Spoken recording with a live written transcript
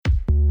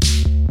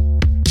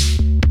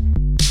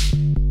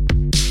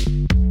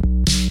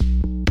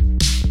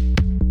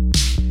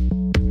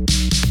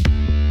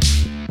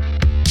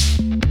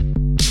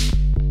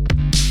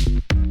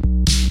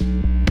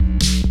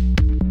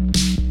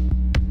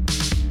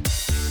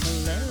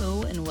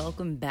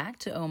welcome back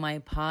to Oh My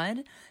Pod.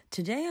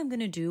 Today I'm going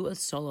to do a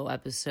solo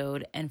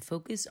episode and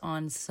focus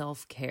on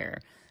self-care.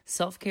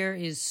 Self-care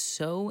is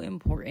so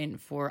important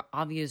for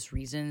obvious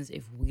reasons.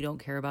 If we don't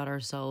care about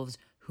ourselves,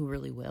 who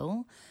really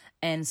will?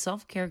 And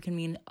self-care can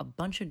mean a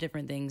bunch of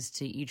different things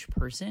to each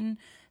person.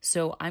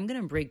 So I'm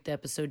going to break the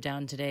episode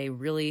down today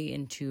really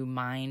into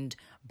mind,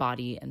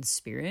 body, and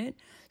spirit.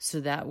 So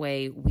that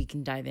way we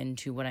can dive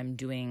into what I'm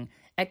doing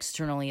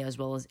externally as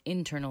well as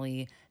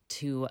internally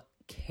to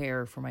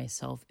care for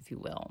myself, if you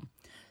will.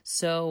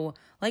 So,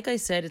 like I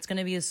said, it's going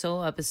to be a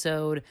solo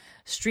episode,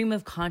 stream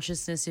of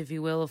consciousness, if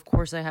you will. Of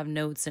course, I have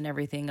notes and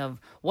everything of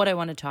what I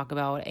want to talk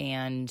about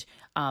and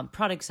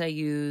products I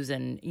use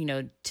and,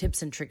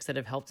 tips and tricks that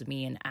have helped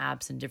me and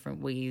apps and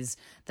different ways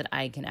that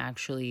I can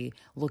actually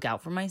look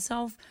out for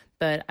myself.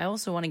 But I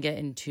also want to get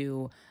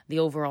into the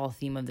overall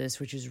theme of this,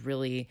 which is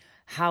really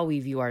how we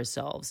view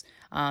ourselves.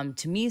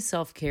 To me,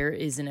 self-care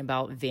isn't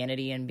about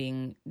vanity and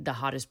being the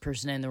hottest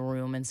person in the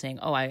room and saying,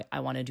 oh, I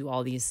want to do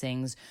all these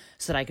things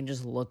so that I can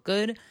just look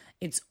good.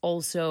 It's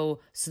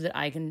also so that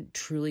I can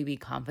truly be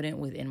confident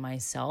within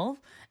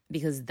myself,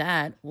 because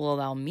that will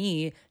allow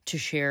me to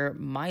share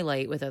my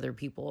light with other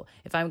people.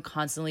 If I'm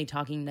constantly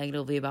talking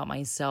negatively about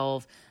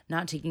myself,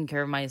 not taking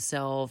care of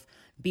myself,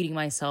 beating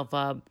myself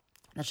up,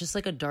 that's just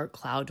like a dark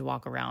cloud to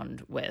walk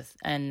around with.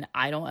 And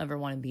I don't ever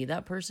want to be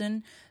that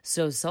person.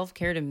 So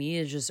self-care to me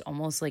is just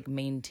almost like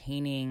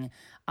maintaining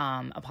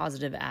a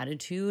positive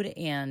attitude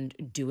and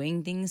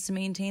doing things to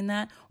maintain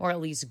that, or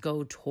at least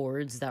go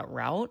towards that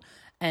route.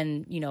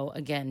 And,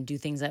 again, do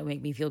things that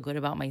make me feel good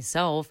about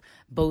myself,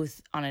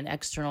 both on an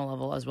external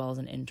level as well as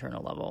an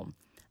internal level.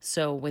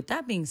 So with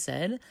that being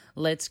said,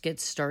 let's get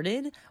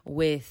started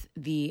with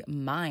the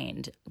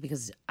mind,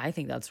 because I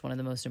think that's one of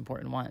the most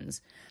important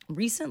ones.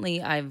 Recently,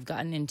 I've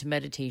gotten into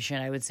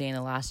meditation, I would say in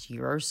the last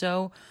year or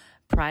so.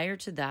 Prior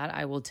to that,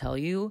 I will tell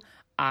you,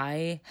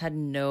 I had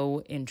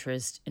no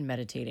interest in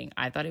meditating.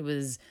 I thought it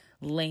was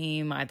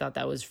lame. I thought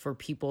that was for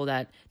people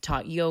that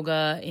taught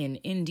yoga in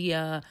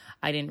India.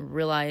 I didn't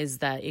realize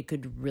that it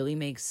could really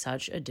make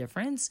such a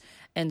difference.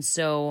 And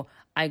so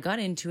I got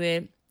into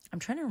it. I'm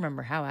trying to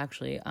remember how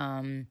actually,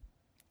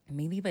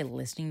 maybe by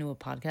listening to a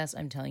podcast.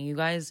 I'm telling you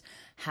guys,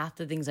 half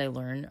the things I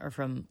learn are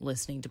from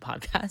listening to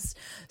podcasts.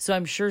 So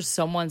I'm sure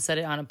someone said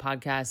it on a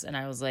podcast and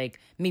I was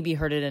like, maybe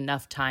heard it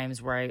enough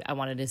times where I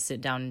wanted to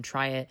sit down and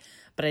try it,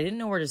 but I didn't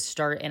know where to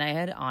start. And I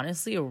had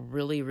honestly a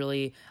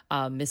really,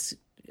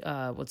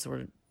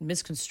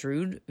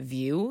 misconstrued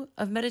view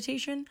of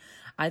meditation.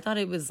 I thought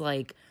it was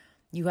like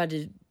you had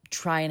to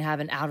try and have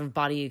an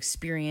out-of-body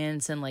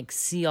experience and like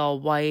see all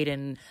white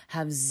and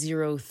have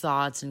zero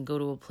thoughts and go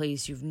to a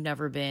place you've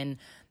never been.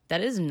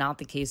 That is not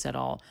the case at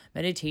all.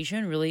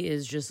 Meditation really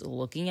is just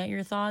looking at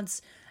your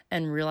thoughts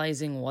and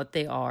realizing what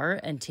they are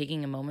and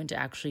taking a moment to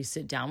actually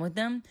sit down with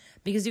them.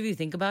 Because if you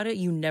think about it,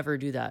 you never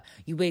do that.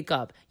 You wake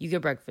up, you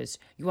get breakfast,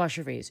 you wash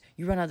your face,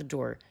 you run out the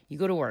door, you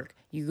go to work,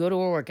 you go to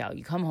a workout,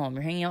 you come home,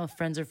 you're hanging out with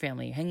friends or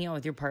family, hanging out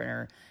with your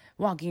partner,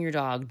 walking your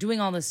dog, doing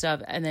all this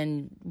stuff, and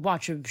then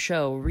watch a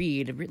show,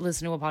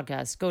 listen to a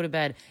podcast, go to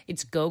bed.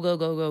 It's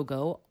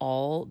go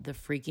all the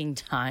freaking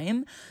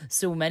time.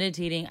 So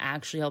meditating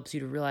actually helps you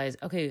to realize,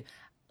 okay,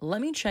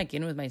 let me check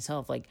in with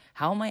myself. Like,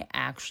 how am I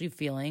actually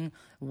feeling?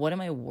 What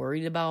am I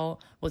worried about?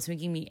 What's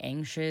making me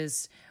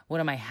anxious? What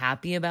am I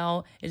happy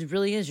about? It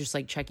really is just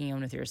like checking in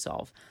with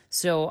yourself.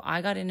 So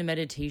I got into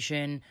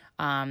meditation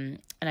and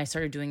I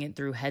started doing it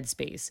through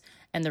Headspace.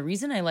 And the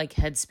reason I like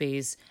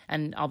Headspace,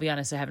 and I'll be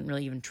honest, I haven't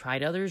really even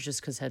tried others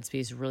just because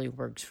Headspace really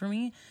works for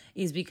me,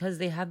 is because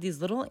they have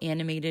these little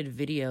animated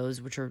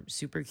videos, which are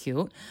super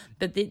cute,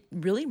 but it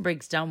really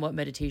breaks down what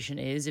meditation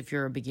is if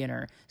you're a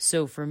beginner.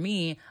 So for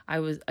me, I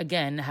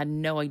had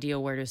no idea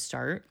where to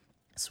start.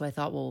 So I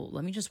thought, well,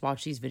 let me just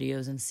watch these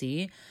videos and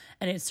see.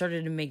 And it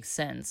started to make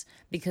sense,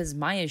 because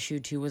my issue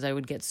too was I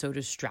would get so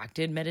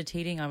distracted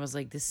meditating. I was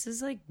like, this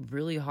is like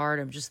really hard.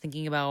 I'm just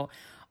thinking about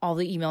all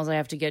the emails I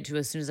have to get to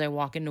as soon as I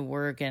walk into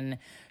work. And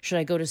should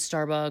I go to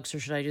Starbucks or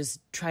should I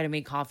just try to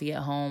make coffee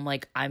at home?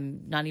 Like,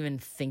 I'm not even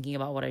thinking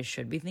about what I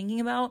should be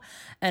thinking about.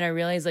 And I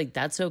realized like,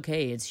 that's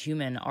okay. It's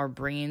human. Our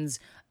brains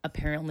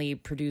apparently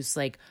produce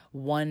like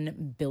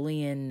 1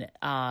 billion,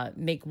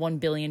 make 1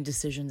 billion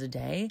decisions a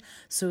day.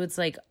 So it's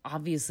like,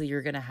 obviously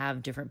you're going to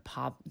have different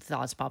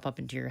thoughts pop up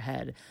into your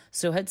head.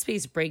 So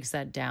Headspace breaks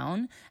that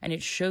down and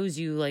it shows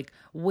you like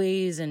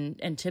ways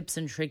and tips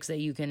and tricks that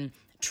you can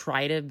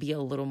try to be a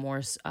little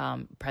more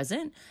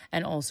present,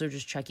 and also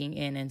just checking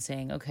in and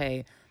saying,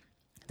 okay,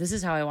 this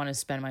is how I want to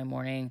spend my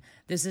morning.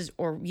 You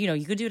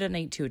could do it at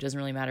night too. It doesn't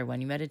really matter when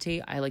you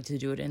meditate. I like to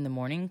do it in the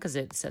morning because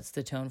it sets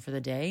the tone for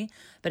the day.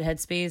 But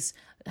Headspace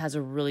has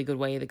a really good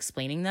way of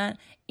explaining that.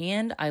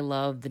 And I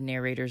love the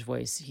narrator's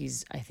voice.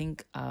 He's, I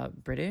think,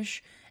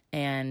 British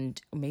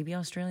and maybe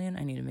Australian.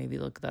 I need to maybe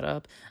look that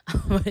up.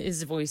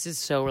 His voice is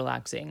so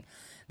relaxing.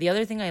 The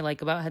other thing I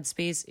like about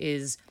Headspace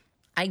is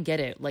I get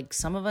it. Like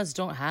some of us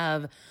don't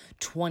have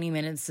 20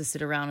 minutes to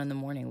sit around in the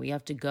morning. We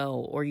have to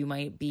go, or you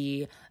might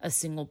be a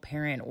single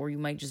parent, or you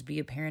might just be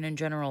a parent in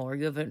general, or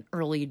you have an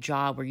early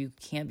job where you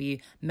can't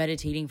be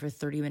meditating for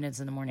 30 minutes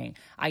in the morning.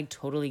 I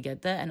totally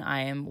get that, and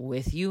I am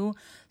with you.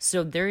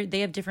 So they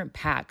have different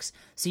packs.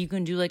 So you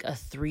can do like a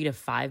 3 to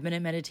 5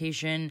 minute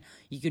meditation.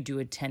 You could do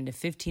a 10 to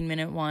 15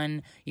 minute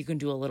one. You can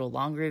do a little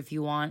longer if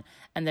you want.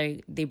 And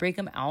they break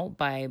them out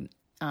by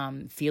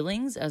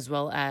feelings as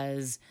well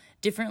as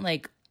different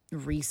like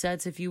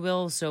resets, if you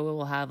will. So it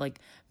will have like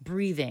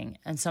breathing.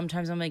 And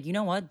sometimes I'm like, you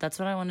know what? That's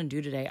what I want to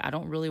do today. I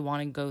don't really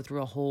want to go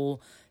through a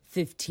whole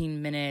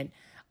 15-minute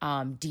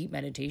deep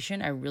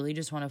meditation. I really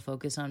just want to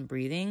focus on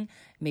breathing.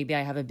 Maybe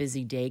I have a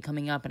busy day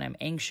coming up and I'm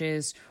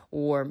anxious,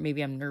 or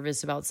maybe I'm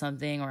nervous about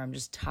something, or I'm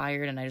just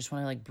tired and I just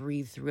want to like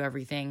breathe through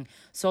everything.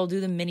 So I'll do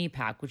the mini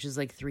pack, which is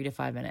like 3 to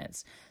 5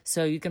 minutes.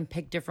 So you can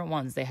pick different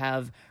ones. They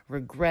have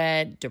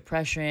regret,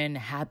 depression,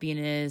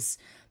 happiness,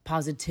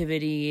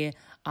 positivity,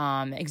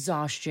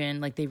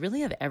 exhaustion. Like they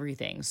really have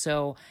everything.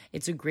 So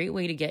it's a great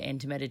way to get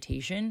into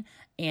meditation.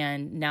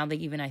 And now they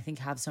even, I think,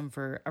 have some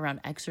for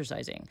around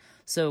exercising.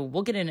 So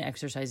we'll get into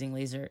exercising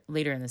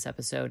later in this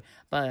episode,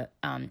 but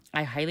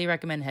I highly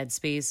recommend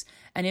Headspace.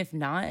 And if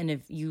not, and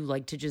if you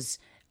like to just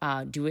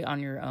do it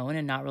on your own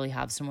and not really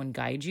have someone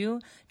guide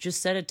you,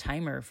 just set a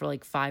timer for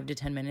like 5 to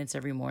 10 minutes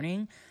every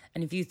morning.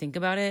 And if you think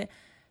about it,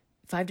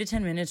 5 to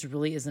 10 minutes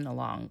really isn't a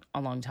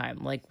long time.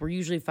 Like we're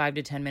usually 5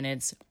 to 10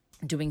 minutes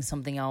doing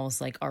something else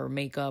like our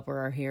makeup or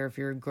our hair if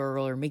you're a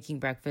girl, or making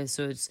breakfast.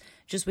 So it's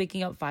just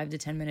waking up 5 to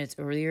 10 minutes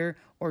earlier,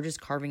 or just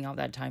carving out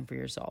that time for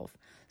yourself.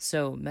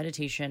 So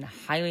meditation,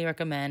 highly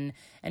recommend,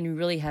 and it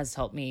really has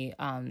helped me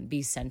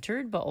be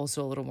centered, but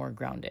also a little more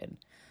grounded.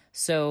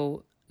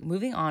 So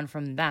moving on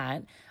from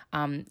that,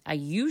 I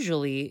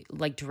usually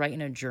like to write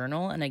in a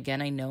journal. And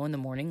again, I know in the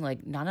morning,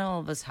 like not all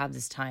of us have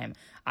this time.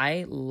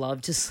 I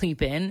love to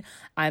sleep in.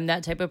 I'm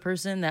that type of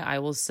person that I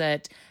will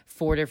set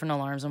 4 different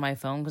alarms on my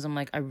phone because I'm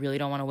like, I really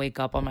don't want to wake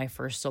up on my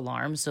first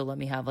alarm. So let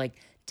me have like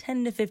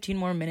 10 to 15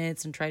 more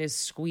minutes and try to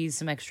squeeze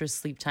some extra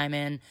sleep time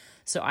in.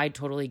 So I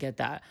totally get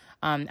that.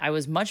 I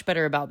was much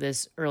better about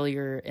this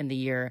earlier in the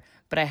year,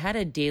 but I had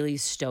a daily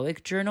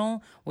Stoic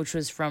journal, which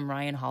was from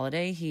Ryan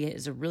Holiday. He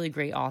is a really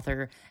great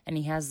author, and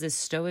he has this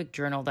Stoic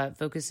journal that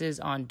focuses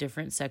on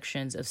different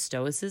sections of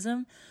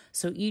Stoicism.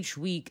 So each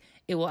week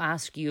it will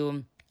ask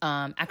you,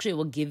 actually, it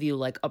will give you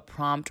like a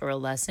prompt or a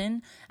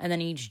lesson, and then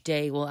each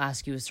day will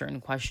ask you a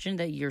certain question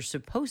that you're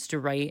supposed to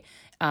write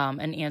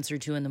an answer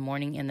to in the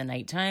morning and the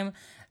nighttime.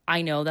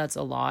 I know that's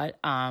a lot.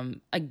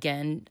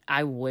 Again,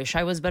 I wish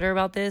I was better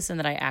about this and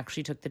that I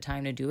actually took the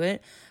time to do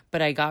it,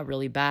 but I got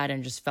really bad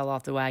and just fell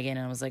off the wagon,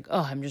 and I was like,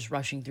 oh, I'm just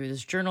rushing through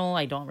this journal.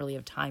 I don't really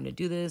have time to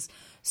do this.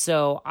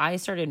 So I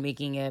started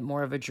making it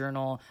more of a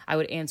journal. I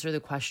would answer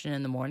the question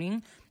in the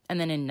morning, and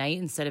then at night,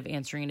 instead of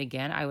answering it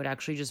again, I would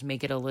actually just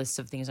make it a list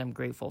of things I'm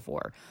grateful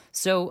for.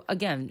 So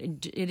again,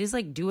 it is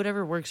like, do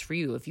whatever works for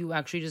you. If you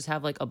actually just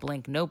have like a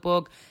blank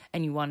notebook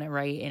and you want to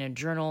write in a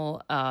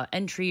journal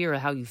entry or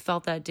how you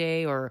felt that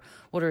day, or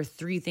what are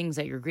 3 things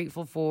that you're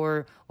grateful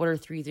for, what are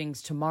 3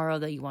 things tomorrow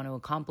that you want to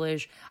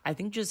accomplish, I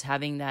think just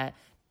having that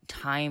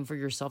time for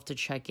yourself to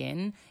check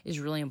in is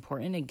really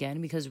important,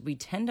 again, because we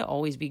tend to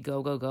always be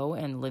go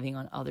and living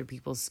on other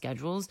people's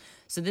schedules.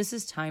 So this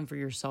is time for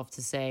yourself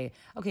to say,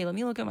 okay, let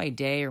me look at my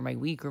day or my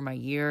week or my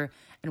year,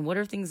 and what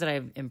are things that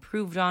I've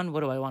improved on? What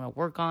do I want to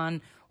work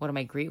on? What am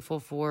I grateful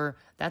for?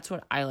 That's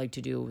what I like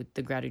to do with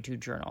the gratitude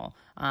journal.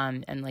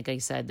 And like I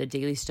said, the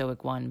Daily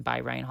Stoic one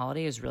by Ryan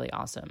Holiday is really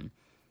awesome.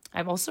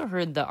 I've also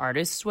heard the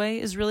Artist's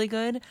Way is really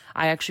good.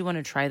 I actually want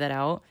to try that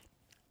out.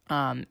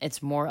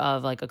 It's more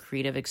of like a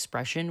creative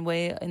expression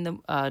way in the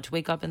to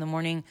wake up in the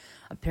morning.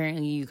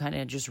 Apparently you kind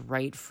of just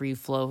write free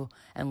flow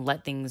and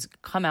let things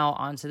come out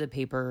onto the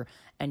paper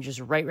and just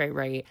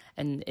write.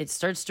 And it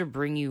starts to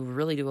bring you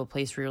really to a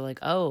place where you're like,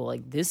 oh,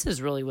 like this is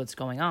really what's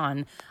going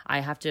on. I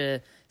have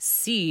to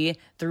see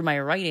through my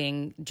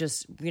writing,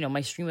 just,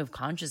 my stream of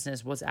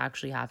consciousness, what's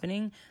actually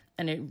happening.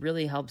 And it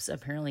really helps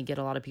apparently get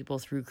a lot of people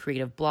through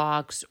creative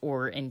blocks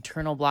or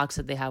internal blocks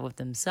that they have with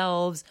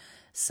themselves,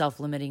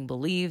 self-limiting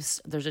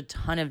beliefs. There's a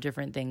ton of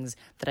different things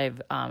that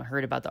I've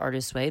heard about the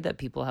Artist's Way that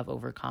people have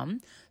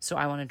overcome. So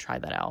I want to try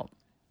that out.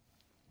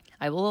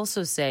 I will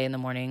also say in the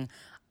morning,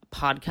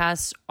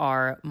 podcasts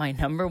are my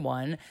number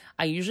one.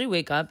 I usually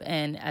wake up,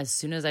 and as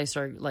soon as I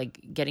start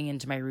like getting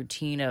into my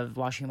routine of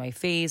washing my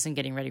face and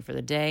getting ready for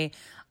the day,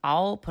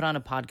 I'll put on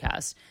a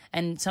podcast.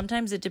 And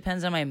sometimes it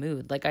depends on my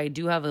mood. Like I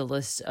do have a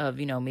list of,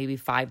 maybe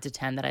 5 to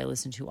 10 that I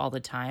listen to all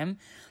the time.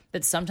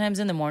 But sometimes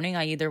in the morning,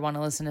 I either want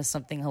to listen to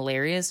something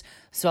hilarious,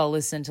 so I'll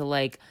listen to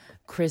like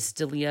Chris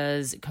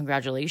D'Elia's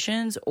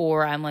Congratulations,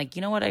 or I'm like,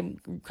 you know what, I'm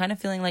kind of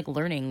feeling like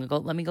learning.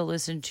 Let me go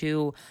listen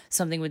to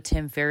something with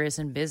Tim Ferriss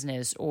and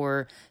business,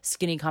 or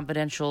Skinny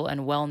Confidential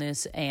and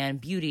wellness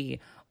and beauty,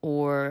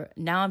 or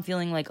now I'm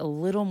feeling like a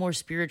little more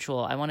spiritual.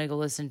 I want to go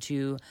listen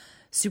to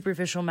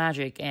superficial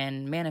magic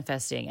and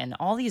manifesting and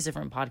all these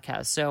different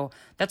podcasts. So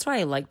that's why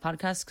I like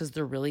podcasts, because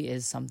there really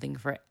is something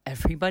for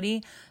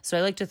everybody. So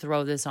I like to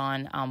throw this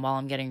on while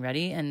I'm getting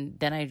ready. And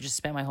then I just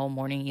spend my whole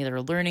morning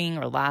either learning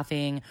or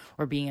laughing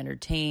or being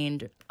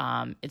entertained.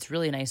 It's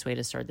really a nice way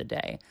to start the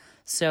day.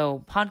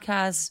 So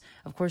podcasts,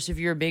 of course, if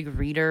you're a big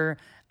reader,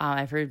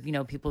 I've heard,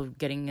 people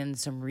getting in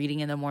some reading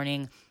in the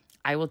morning.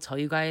 I will tell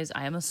you guys,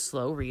 I am a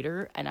slow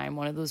reader, and I'm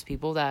one of those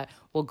people that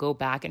will go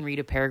back and read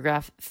a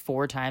paragraph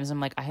 4 times. I'm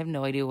like, I have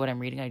no idea what I'm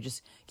reading. I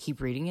just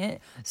keep reading it.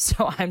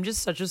 So I'm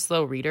just such a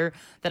slow reader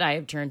that I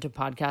have turned to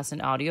podcasts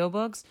and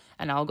audiobooks,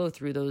 and I'll go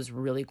through those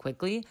really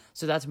quickly.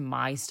 So that's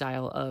my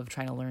style of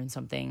trying to learn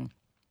something.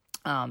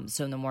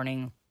 So in the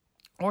morning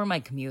or my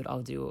commute,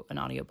 I'll do an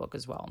audiobook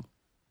as well.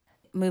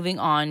 Moving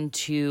on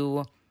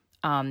to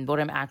what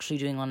I'm actually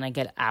doing when I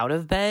get out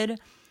of bed.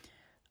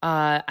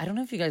 I don't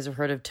know if you guys have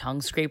heard of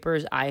tongue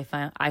scrapers. I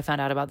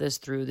found out about this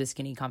through the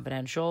Skinny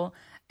Confidential,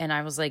 and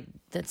I was like,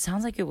 that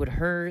sounds like it would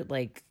hurt.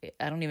 Like,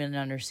 I don't even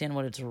understand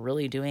what it's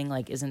really doing.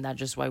 Like, isn't that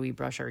just why we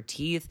brush our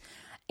teeth?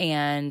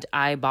 And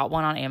I bought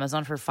one on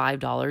Amazon for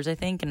 $5, I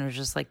think, and was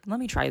just like, let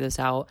me try this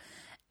out.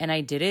 And I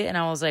did it, and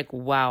I was like,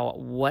 wow,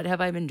 what have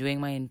I been doing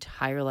my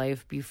entire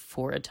life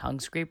before a tongue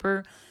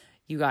scraper?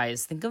 You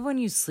guys, think of when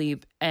you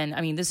sleep, and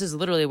I mean, this is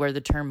literally where the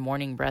term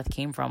morning breath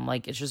came from.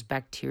 Like, it's just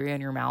bacteria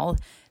in your mouth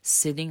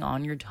sitting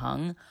on your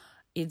tongue.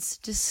 It's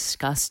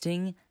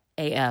disgusting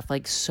AF,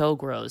 like so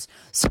gross.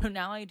 So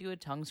now I do a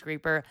tongue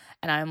scraper,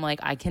 and I'm like,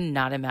 I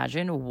cannot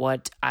imagine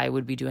what I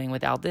would be doing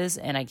without this,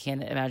 and I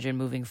can't imagine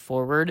moving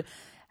forward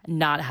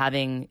not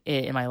having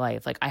it in my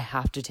life. Like, I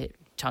have to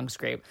tongue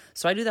scrape.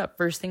 So I do that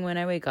first thing when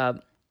I wake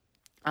up.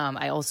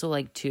 I also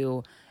like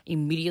to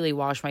immediately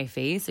wash my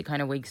face. It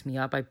kind of wakes me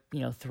up. I,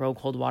 throw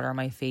cold water on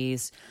my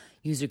face,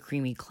 use a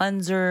creamy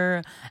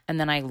cleanser, and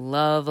then I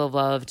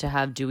love to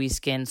have dewy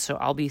skin. So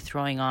I'll be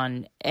throwing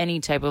on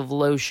any type of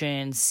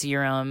lotion,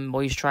 serum,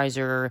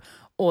 moisturizer,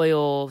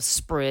 oil,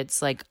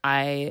 spritz. Like,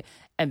 I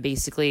am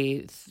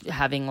basically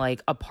having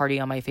like a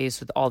party on my face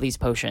with all these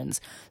potions.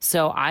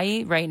 So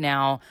right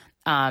now,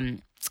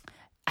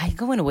 I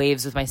go in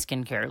waves with my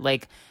skincare.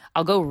 Like,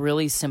 I'll go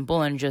really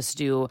simple and just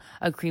do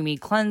a creamy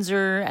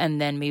cleanser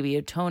and then maybe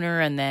a toner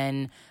and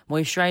then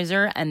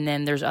moisturizer. And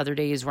then there's other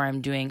days where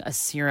I'm doing a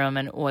serum,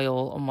 an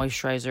oil, a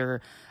moisturizer,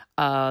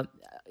 a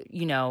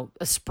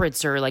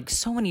spritzer, like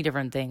so many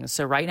different things.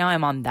 So right now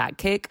I'm on that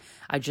kick.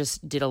 I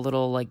just did a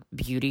little like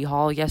beauty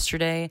haul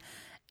yesterday,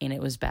 and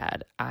it was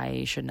bad.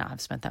 I should not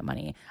have spent that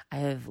money. I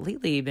have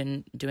lately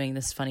been doing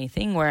this funny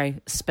thing where I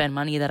spend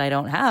money that I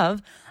don't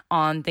have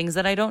on things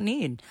that I don't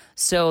need.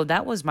 So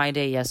that was my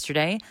day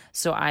yesterday.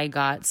 So I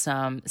got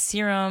some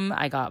serum,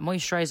 I got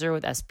moisturizer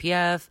with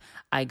SPF,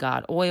 I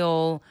got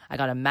oil, I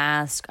got a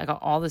mask, I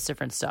got all this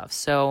different stuff.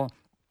 So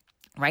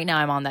right now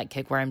I'm on that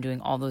kick where I'm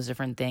doing all those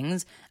different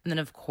things. And then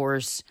of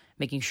course,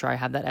 making sure I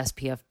have that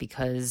SPF,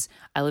 because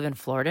I live in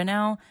Florida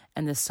now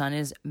and the sun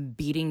is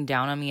beating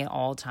down on me at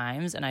all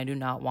times, and I do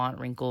not want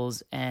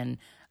wrinkles and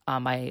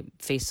my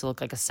face to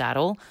look like a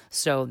saddle.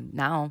 So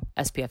now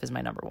SPF is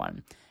my number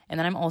one. And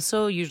then I'm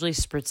also usually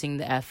spritzing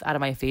the F out of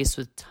my face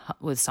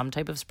with some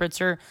type of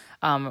spritzer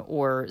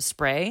or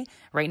spray.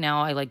 Right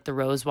now, I like the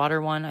rose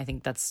water one. I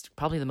think that's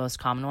probably the most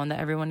common one that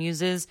everyone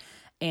uses.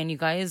 And you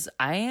guys,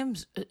 I am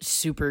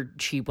super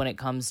cheap when it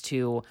comes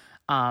to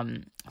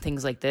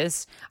things like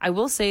this. I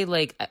will say,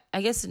 like,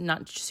 I guess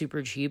not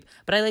super cheap,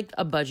 but I like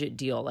a budget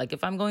deal. Like,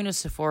 if I'm going to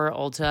Sephora,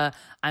 Ulta,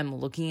 I'm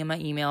looking at my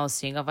emails,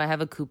 seeing if I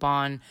have a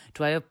coupon.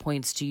 Do I have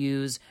points to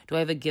use? Do I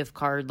have a gift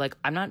card? Like,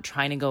 I'm not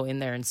trying to go in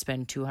there and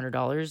spend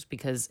 $200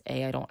 because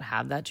A, I don't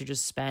have that to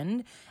just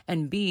spend,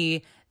 and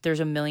B, there's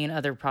a million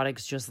other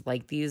products just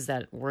like these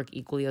that work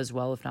equally as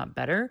well, if not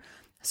better.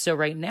 So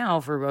right now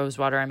for rose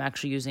water, I'm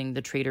actually using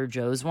the Trader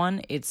Joe's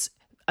one. It's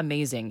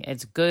amazing.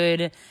 It's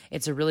good.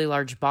 It's a really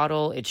large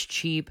bottle. It's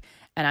cheap.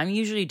 And I'm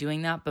usually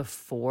doing that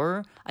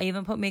before I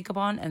even put makeup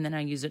on, and then I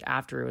use it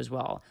after as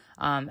well.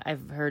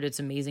 I've heard it's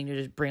amazing to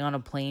just bring on a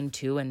plane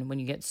too, and when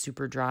you get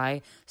super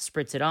dry,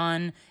 spritz it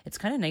on. It's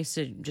kind of nice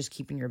to just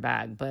keep in your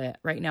bag. But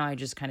right now I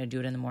just kind of do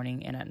it in the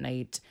morning and at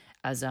night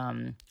as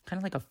kind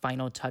of like a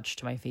final touch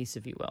to my face,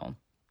 if you will.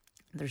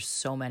 There's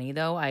so many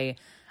though. I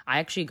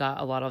actually got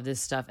a lot of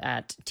this stuff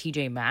at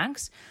TJ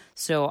Maxx.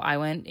 So I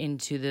went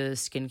into the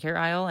skincare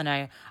aisle and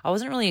I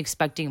wasn't really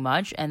expecting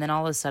much. And then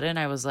all of a sudden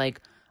I was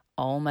like,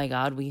 oh my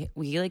God, we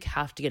like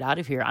have to get out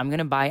of here. I'm going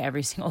to buy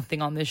every single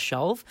thing on this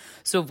shelf.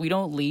 So if we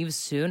don't leave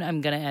soon,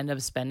 I'm going to end up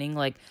spending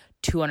like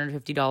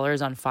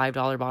 $250 on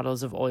 $5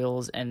 bottles of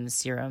oils and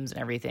serums and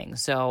everything.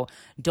 So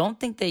don't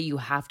think that you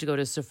have to go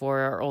to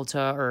Sephora or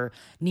Ulta or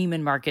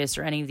Neiman Marcus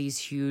or any of these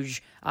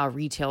huge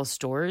retail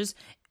stores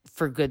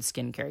for good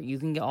skincare. You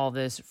can get all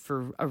this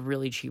for a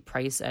really cheap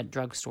price at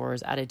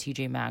drugstores, at a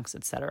TJ Maxx,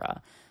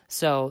 etc.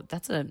 So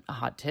that's a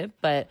hot tip,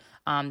 but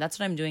that's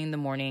what I'm doing in the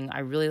morning. I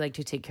really like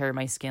to take care of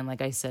my skin.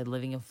 Like I said,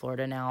 living in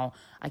Florida now,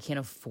 I can't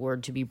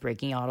afford to be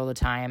breaking out all the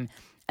time.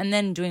 And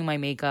then doing my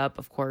makeup,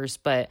 of course,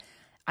 but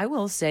I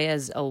will say,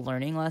 as a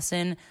learning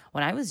lesson,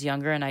 when I was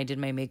younger and I did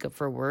my makeup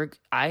for work,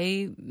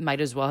 I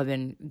might as well have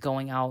been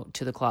going out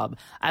to the club.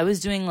 I was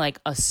doing like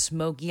a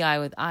smoky eye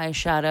with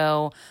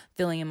eyeshadow,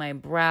 filling in my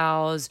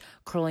brows,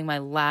 curling my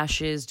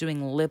lashes,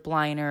 doing lip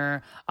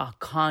liner, a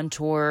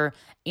contour.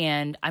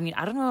 And I mean,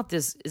 I don't know if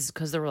this is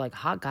because there were like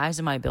hot guys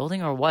in my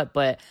building or what,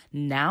 but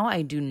now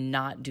I do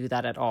not do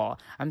that at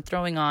all. I'm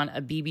throwing on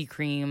a BB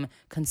cream,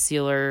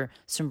 concealer,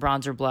 some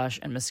bronzer,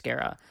 blush, and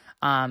mascara.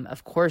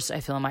 Of course, I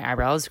fill in my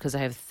eyebrows because I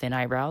have thin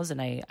eyebrows and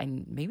I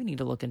maybe need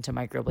to look into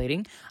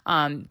microblading.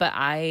 But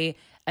I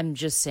am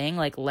just saying,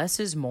 like, less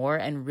is more,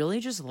 and really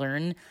just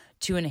learn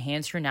to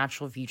enhance your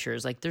natural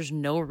features. Like, there's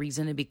no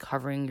reason to be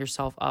covering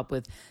yourself up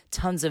with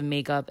tons of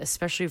makeup,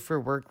 especially for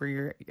work where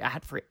you're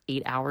at for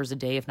 8 hours a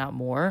day, if not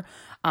more.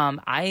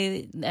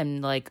 I am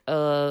like,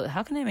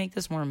 how can I make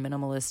this more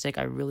minimalistic?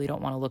 I really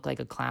don't want to look like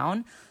a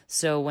clown.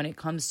 So when it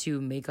comes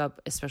to makeup,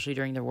 especially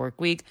during the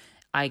work week,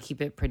 I keep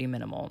it pretty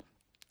minimal.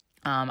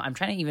 I'm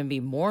trying to even be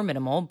more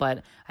minimal,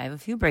 but I have a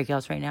few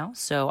breakouts right now,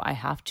 so I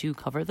have to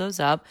cover those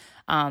up.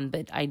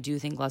 But I do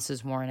think less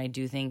is more, and I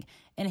do think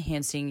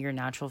enhancing your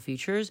natural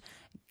features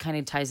kind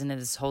of ties into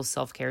this whole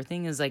self-care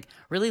thing, is like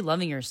really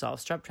loving yourself.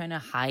 Stop trying to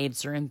hide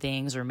certain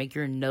things or make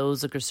your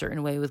nose look a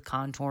certain way with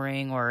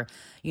contouring, or,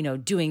 you know,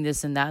 doing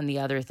this and that and the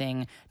other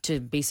thing to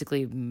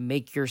basically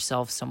make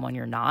yourself someone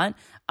you're not.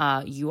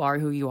 You are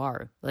who you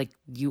are. Like,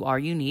 you are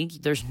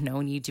unique. There's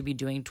no need to be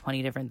doing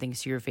 20 different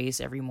things to your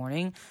face every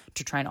morning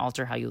to try and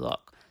alter how you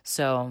look.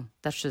 So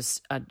that's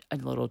just a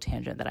little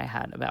tangent that I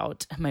had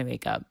about my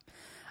makeup.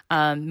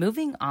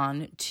 Moving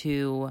on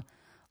to,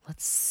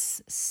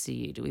 let's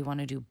see, do we want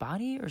to do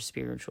body or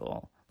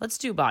spiritual? Let's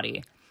do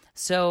body.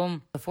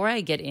 So before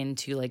I get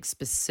into like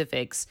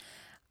specifics,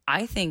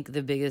 I think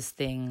the biggest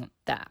thing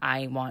that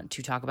I want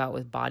to talk about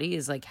with body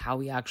is like how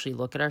we actually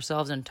look at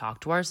ourselves and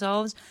talk to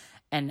ourselves.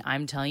 And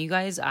I'm telling you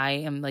guys, I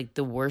am like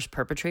the worst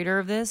perpetrator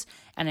of this.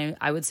 And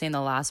I would say in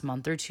the last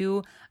month or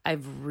two,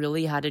 I've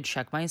really had to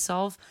check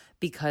myself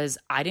because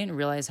I didn't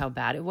realize how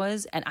bad it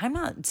was. And I'm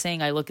not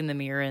saying I look in the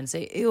mirror and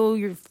say, ew,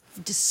 you're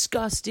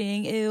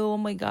disgusting. Ew, oh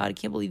my God, I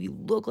can't believe you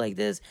look like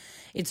this.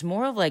 It's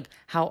more of like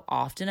how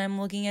often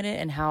I'm looking at it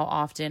and how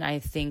often I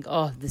think,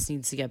 oh, this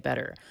needs to get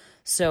better.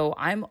 So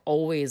I'm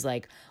always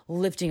like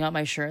lifting up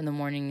my shirt in the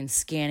morning and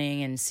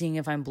scanning and seeing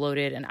if I'm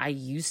bloated. And I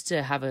used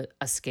to have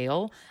a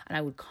scale and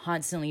I would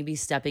constantly be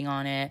stepping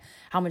on it.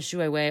 How much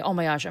do I weigh? Oh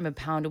my gosh, I'm a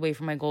pound away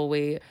from my goal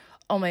weight.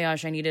 Oh my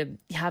gosh, I need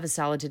to have a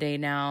salad today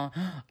now.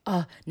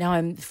 Now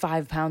I'm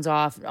 5 pounds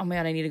off. Oh my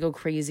God, I need to go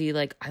crazy.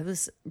 Like, I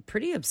was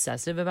pretty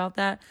obsessive about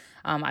that.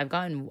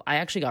 I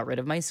actually got rid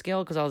of my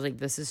scale because I was like,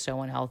 this is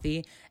so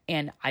unhealthy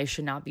and I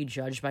should not be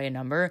judged by a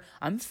number.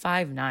 I'm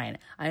 5'9".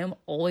 I am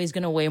always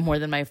going to weigh more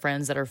than my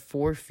friends that are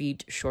 4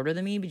 feet shorter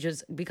than me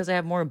because I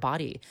have more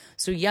body.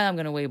 So yeah, I'm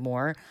going to weigh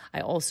more. I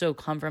also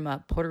come from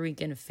a Puerto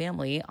Rican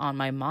family on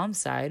my mom's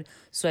side.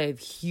 So I have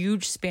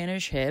huge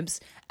Spanish hips,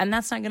 and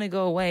that's not going to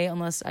go away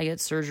unless I get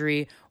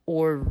surgery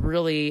or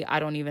really,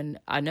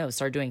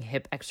 start doing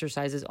hip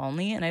exercises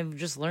only. And I've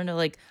just learned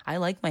to I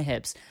like my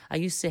hips. I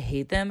used to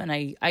hate them. And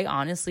I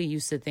honestly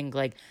used to think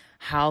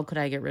how could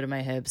I get rid of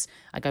my hips?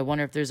 I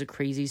wonder if there's a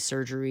crazy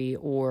surgery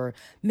or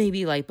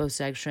maybe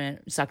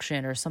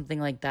liposuction or something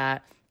like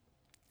that.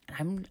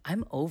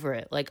 I'm over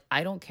it.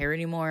 I don't care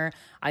anymore.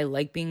 I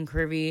like being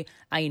curvy.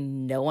 I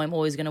know I'm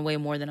always going to weigh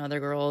more than other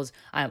girls.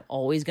 I'm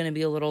always going to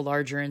be a little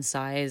larger in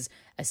size,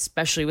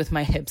 especially with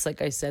my hips. Like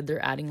I said,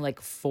 they're adding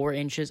 4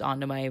 inches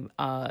onto my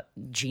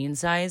jean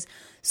size.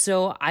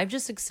 So I've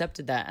just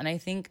accepted that. And I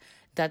think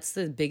that's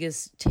the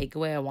biggest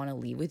takeaway I want to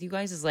leave with you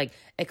guys is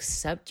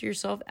accept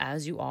yourself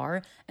as you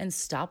are and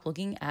stop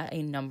looking at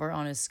a number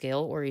on a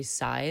scale or a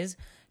size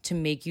to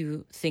make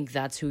you think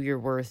that's who you're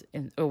worth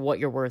or what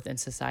you're worth in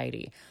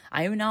society.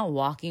 I am not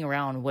walking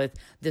around with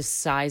the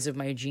size of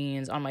my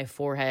jeans on my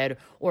forehead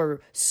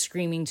or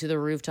screaming to the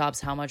rooftops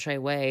how much I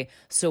weigh.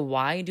 So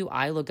why do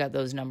I look at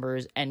those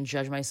numbers and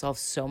judge myself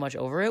so much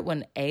over it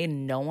when A,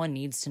 no one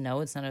needs to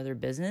know, it's none of their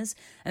business,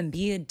 and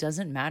B, it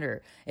doesn't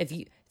matter. If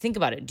you think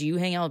about it, do you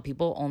hang out with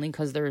people only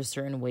because they're a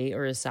certain weight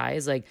or a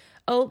size?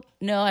 Oh,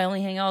 no, I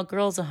only hang out with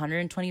girls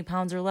 120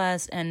 pounds or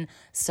less and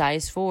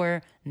size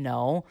 4.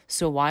 No.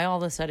 So why all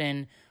of a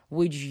sudden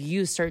would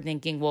you start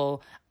thinking,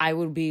 well, I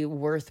would be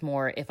worth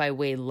more if I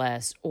weighed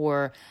less,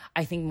 or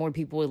I think more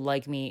people would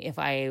like me if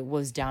I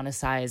was down a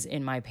size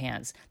in my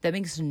pants? That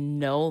makes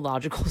no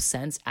logical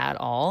sense at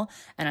all.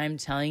 And I'm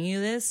telling you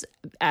this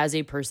as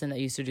a person that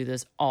used to do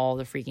this all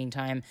the freaking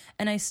time,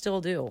 and I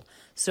still do.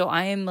 So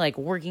I am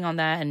working on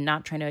that and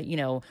not trying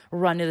to,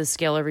 run to the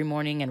scale every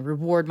morning and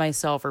reward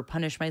myself or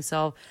punish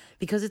myself,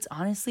 because it's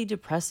honestly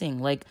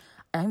depressing.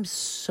 I'm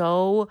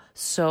so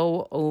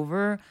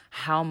over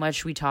how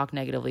much we talk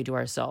negatively to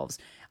ourselves.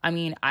 I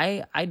mean,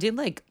 I did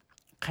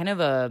kind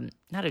of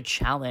not a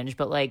challenge,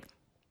 but I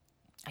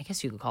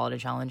guess you could call it a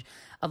challenge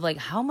of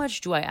how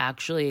much do I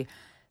actually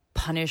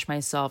punish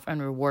myself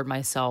and reward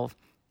myself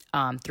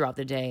throughout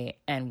the day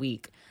and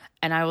week.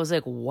 And I was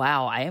like,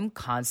 wow, I am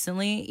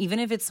constantly, even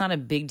if it's not a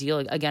big deal,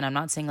 like, again, I'm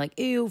not saying like,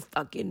 ew,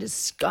 fucking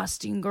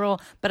disgusting girl,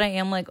 but I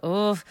am like,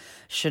 oh,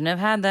 shouldn't have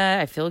had that.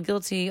 I feel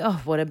guilty.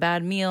 Oh, what a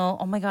bad meal.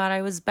 Oh my God,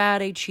 I was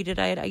bad. I cheated.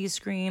 I had ice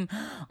cream.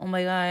 Oh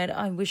my God,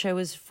 I wish I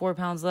was 4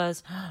 pounds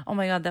less. Oh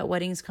my God, that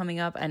wedding's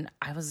coming up. And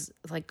I was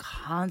like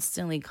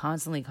constantly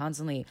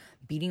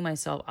beating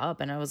myself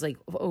up. And I was like,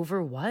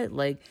 over what?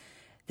 Like,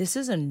 this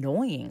is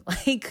annoying.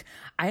 Like,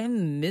 I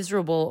am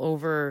miserable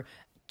over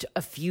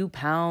a few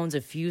pounds,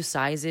 a few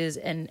sizes,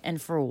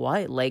 and for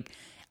what? Like,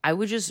 I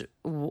would just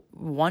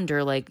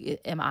wonder,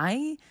 like, am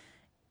I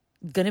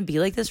gonna be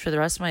like this for the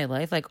rest of my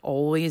life? Like,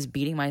 always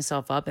beating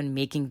myself up and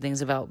making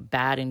things about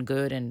bad and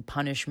good and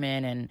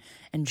punishment and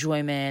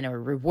enjoyment,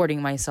 or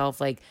rewarding myself.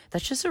 Like,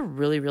 that's just a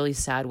really, really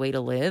sad way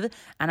to live.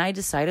 And I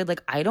decided,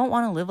 like, I don't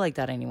want to live like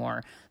that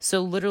anymore.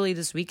 So literally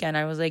this weekend,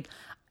 I was like,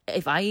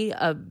 if I eat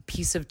a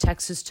piece of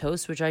Texas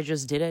toast, which I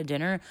just did at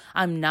dinner,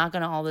 I'm not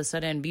going to all of a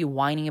sudden be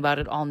whining about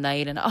it all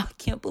night. And, oh, I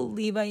can't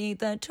believe I ate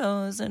that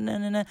toast.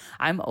 And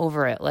I'm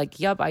over it. Like,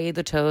 yep, I ate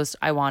the toast.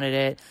 I wanted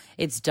it.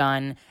 It's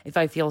done. If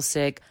I feel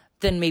sick,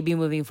 then maybe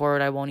moving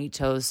forward, I won't eat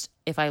toast.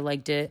 If I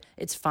liked it,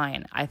 it's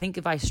fine. I think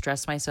if I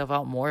stress myself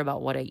out more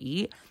about what I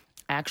eat,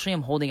 I actually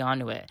am holding on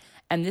to it.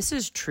 And this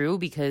is true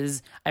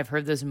because I've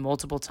heard this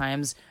multiple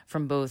times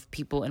from both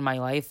people in my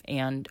life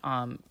and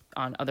on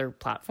other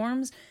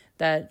platforms,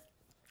 that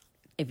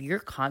if you're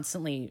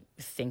constantly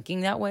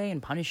thinking that way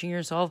and punishing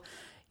yourself,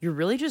 you're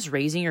really just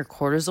raising your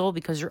cortisol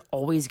because you're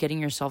always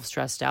getting yourself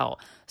stressed out.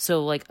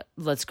 So like,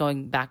 let's go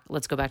back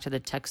to the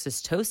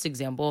Texas toast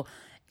example.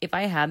 If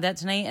I had that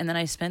tonight and then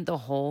I spent the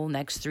whole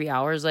next 3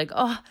 hours like,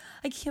 oh,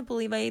 I can't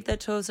believe I ate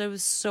that toast. I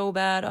was so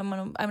bad. I'm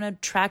gonna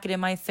track it in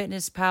my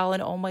Fitness Pal,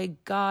 and oh my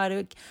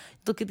God,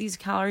 look at these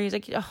calories.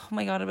 Like, oh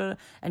my God,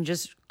 and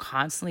just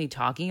constantly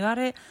talking about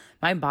it,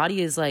 my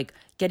body is like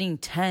getting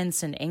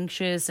tense and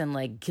anxious and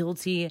like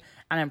guilty.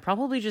 And I'm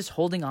probably just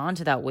holding on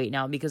to that weight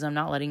now because I'm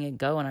not letting it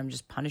go, and I'm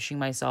just punishing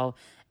myself.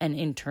 And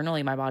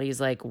internally, my body is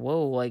like,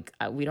 whoa, like,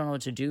 we don't know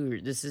what to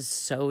do. This is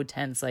so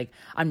tense. Like,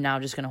 I'm now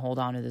just going to hold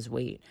on to this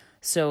weight.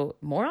 So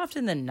more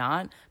often than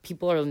not,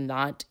 people are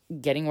not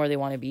getting where they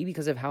want to be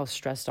because of how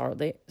stressed out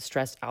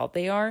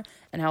they are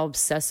and how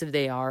obsessive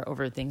they are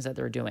over things that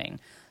they're doing.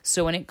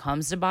 So when it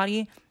comes to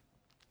body,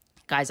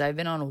 guys, I've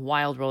been on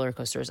wild roller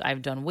coasters.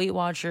 I've done Weight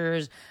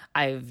Watchers.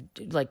 I've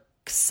like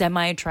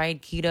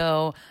semi-tried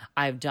keto.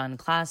 I've done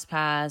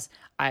ClassPass.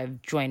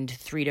 I've joined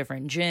 3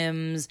 different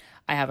gyms.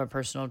 I have a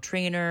personal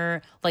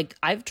trainer. Like,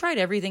 I've tried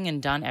everything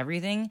and done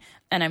everything.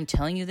 And I'm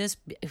telling you this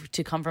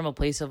to come from a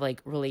place of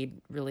like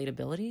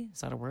relatability.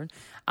 Is that a word?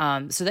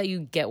 So that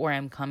you get where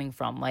I'm coming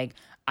from. Like,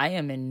 I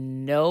am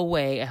in no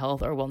way a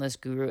health or wellness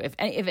guru. If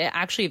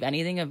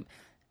anything,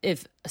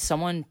 if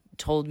someone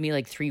told me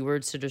like 3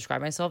 words to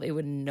describe myself, it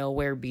would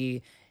nowhere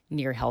be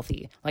near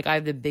healthy. Like, I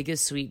have the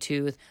biggest sweet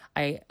tooth.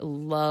 I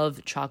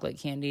love chocolate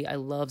candy. I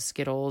love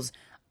Skittles.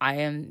 I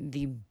am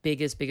the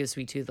biggest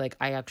sweet tooth. Like,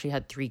 I actually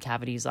had 3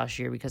 cavities last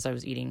year because I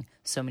was eating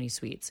so many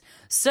sweets.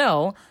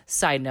 So,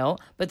 side note,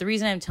 but the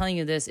reason I'm telling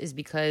you this is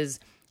because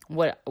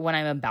what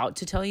I'm about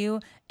to tell you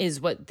is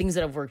what things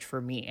that have worked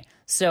for me.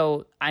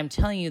 So I'm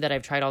telling you that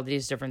I've tried all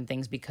these different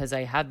things because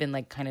I have been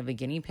like kind of a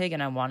guinea pig,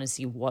 and I want to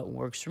see what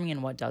works for me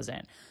and what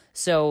doesn't.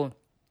 So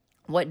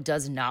what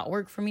does not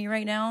work for me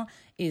right now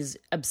is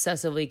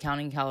obsessively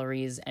counting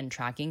calories and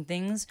tracking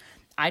things.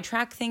 I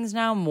track things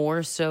now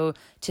more so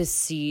to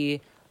see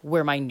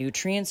where my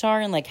nutrients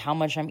are and like how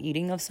much I'm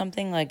eating of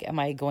something. Like, am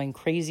I going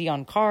crazy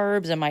on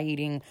carbs? Am I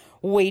eating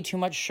way too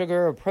much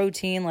sugar or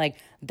protein? Like,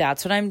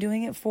 that's what I'm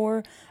doing it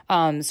for.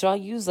 So I'll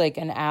use like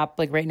an app.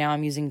 Like right now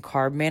I'm using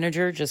Carb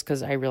Manager just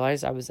because I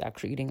realized I was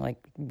actually eating like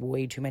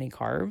way too many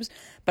carbs,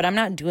 but I'm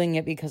not doing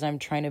it because I'm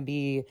trying to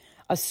be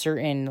a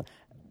certain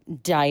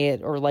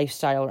diet or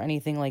lifestyle or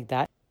anything like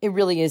that. It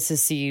really is to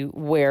see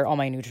where all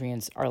my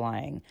nutrients are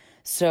lying.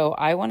 So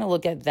I want to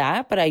look at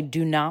that, but I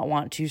do not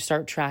want to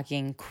start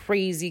tracking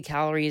crazy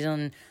calories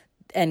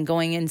and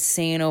going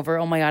insane over,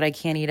 oh my God, I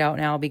can't eat out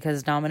now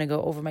because now I'm going to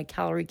go over my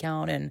calorie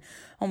count. And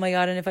oh my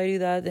God, and if I do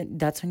that, then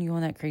that's when you go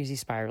in that crazy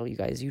spiral, you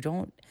guys. You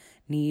don't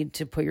need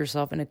to put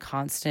yourself in a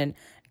constant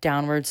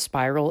downward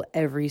spiral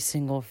every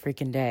single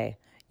freaking day.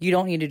 You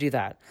don't need to do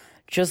that.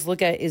 Just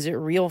look at, is it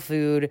real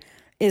food?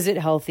 Is it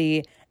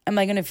healthy? Am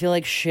I going to feel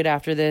like shit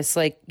after this?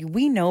 Like,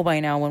 we know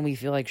by now when we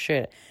feel like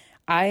shit.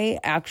 I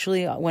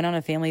actually went on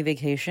a family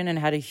vacation and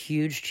had a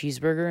huge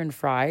cheeseburger and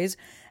fries,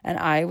 and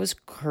I was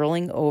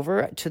curling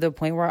over to the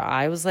point where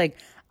I was like,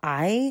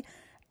 I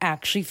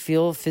actually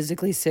feel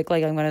physically sick,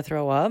 like I'm going to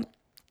throw up,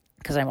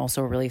 because I'm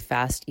also a really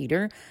fast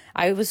eater.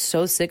 I was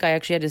so sick, I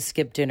actually had to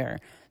skip dinner.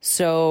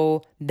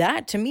 So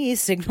that to me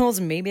signals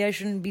maybe I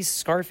shouldn't be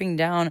scarfing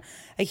down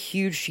a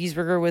huge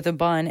cheeseburger with a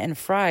bun and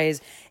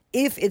fries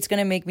if it's going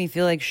to make me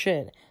feel like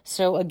shit.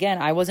 So again,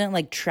 I wasn't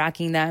like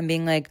tracking that and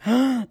being like,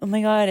 oh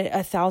my God,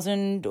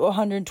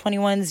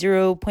 1,121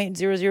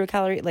 0.00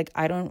 calorie. Like,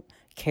 I don't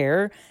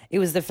care. It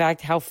was the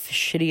fact how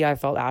shitty I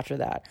felt after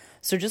that.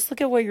 So just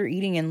look at what you're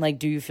eating and like,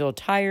 do you feel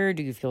tired?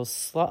 Do you feel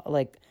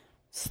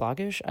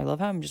sluggish. I love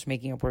how I'm just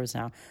making up words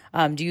now.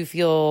 Do you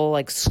feel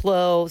like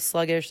slow,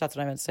 sluggish? That's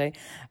what I meant to say.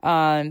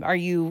 Are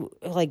you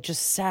like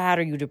just sad?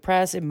 Are you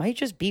depressed? It might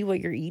just be what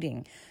you're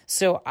eating.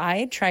 So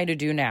I try to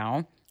do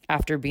now,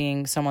 after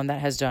being someone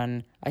that has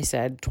done, I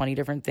said, 20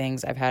 different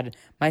things. I've had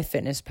my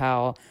Fitness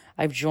Pal.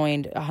 I've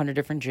joined 100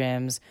 different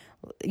gyms.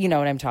 You know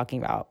what I'm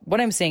talking about. What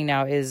I'm saying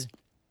now is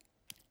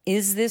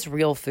this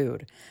real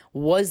food?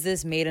 Was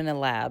this made in a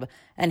lab?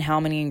 And how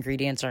many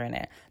ingredients are in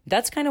it?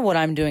 That's kind of what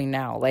I'm doing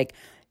now. Like,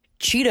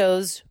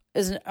 Cheetos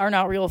are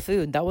not real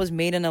food. That was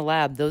made in a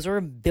lab. Those are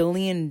 $1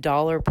 billion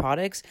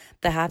products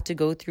that have to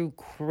go through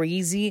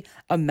crazy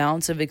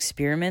amounts of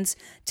experiments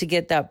to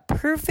get that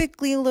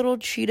perfectly little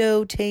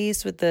Cheeto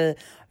taste with the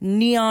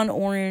neon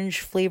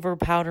orange flavor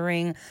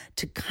powdering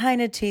to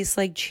kind of taste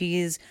like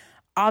cheese.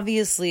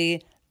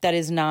 Obviously, that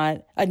is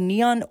not a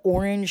neon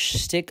orange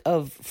stick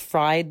of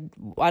fried,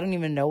 I don't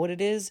even know what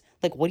it is.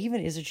 Like, what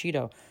even is a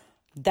Cheeto?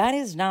 That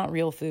is not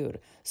real food.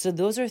 So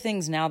those are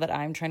things now that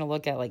I'm trying to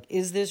look at. Like,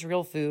 is this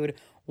real food?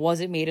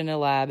 Was it made in a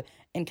lab?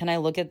 And can I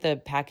look at the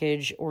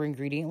package or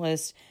ingredient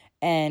list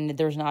and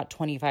there's not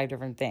 25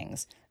 different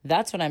things?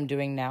 That's what I'm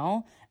doing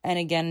now. And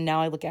again,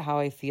 now I look at how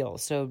I feel.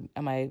 So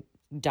am I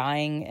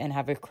dying and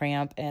have a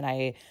cramp and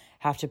I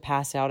have to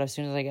pass out as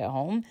soon as I get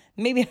home?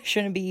 Maybe I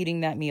shouldn't be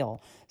eating that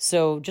meal.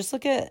 So just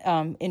look at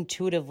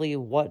intuitively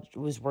what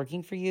was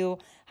working for you,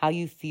 how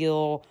you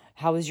feel,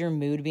 how is your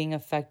mood being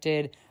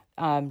affected.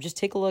 Just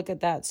take a look at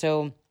that.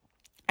 So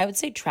I would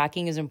say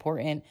tracking is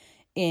important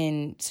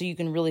so you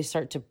can really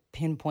start to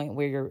pinpoint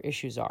where your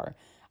issues are.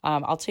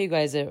 I'll tell you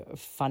guys a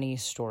funny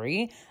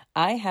story.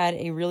 I had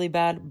a really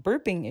bad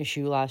burping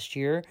issue last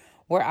year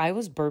where I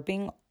was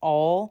burping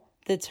all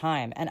the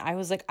time. And I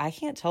was like, I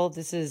can't tell if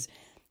this is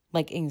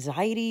like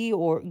anxiety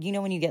or, you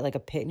know, when you get like a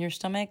pit in your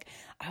stomach.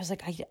 I was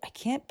like, I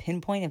can't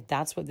pinpoint if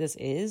that's what this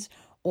is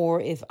or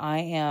if I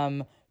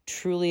am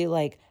truly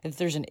like, if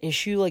there's an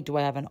issue, like, do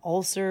I have an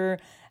ulcer?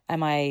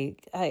 Do I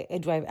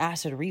have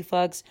acid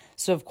reflux?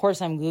 So of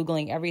course I'm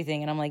Googling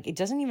everything and I'm like, it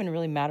doesn't even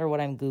really matter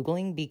what I'm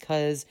Googling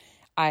because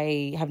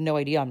I have no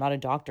idea. I'm not a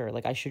doctor.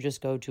 Like, I should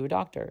just go to a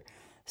doctor.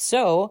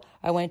 So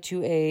I went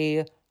to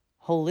a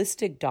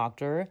holistic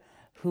doctor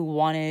who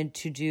wanted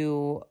to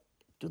do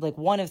like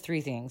one of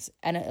three things: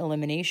 an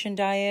elimination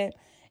diet,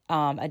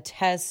 a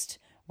test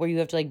where you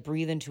have to like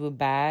breathe into a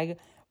bag,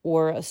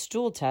 or a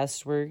stool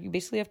test where you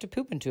basically have to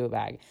poop into a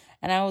bag.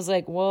 And I was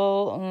like,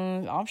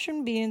 well,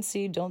 option B and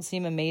C don't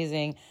seem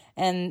amazing.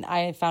 And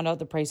I found out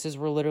the prices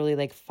were literally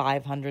like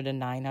 $500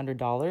 and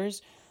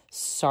 $900.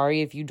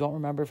 Sorry if you don't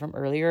remember from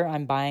earlier,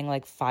 I'm buying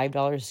like $5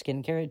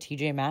 skincare at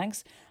TJ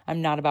Maxx.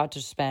 I'm not about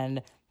to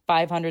spend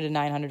 $500 to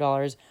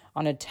 $900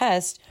 on a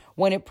test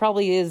when it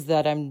probably is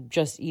that I'm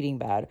just eating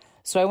bad.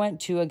 So I went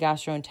to a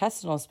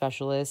gastrointestinal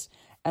specialist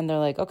and they're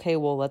like, okay,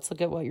 well, let's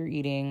look at what you're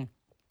eating.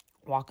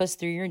 Walk us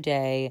through your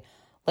day.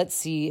 Let's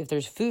see if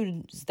there's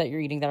foods that you're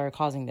eating that are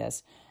causing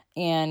this.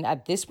 And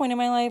at this point in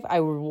my life, I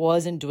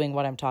wasn't doing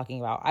what I'm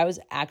talking about. I was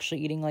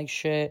actually eating like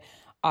shit.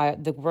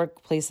 The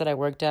workplace that I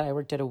worked at a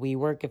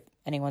WeWork, if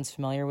anyone's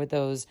familiar with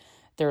those.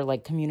 They're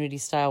like community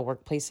style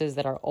workplaces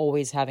that are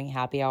always having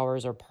happy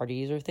hours or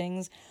parties or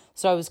things.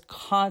 So I was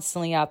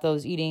constantly at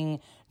those eating,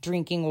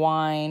 drinking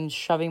wine,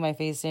 shoving my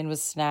face in with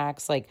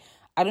snacks. Like,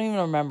 I don't even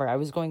remember. I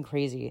was going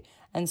crazy.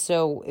 And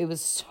so it was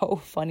so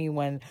funny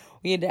when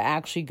we had to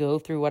actually go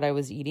through what I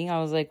was eating.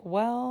 I was like,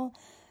 well,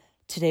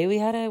 today we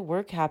had a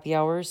work happy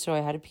hour. So I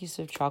had a piece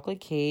of chocolate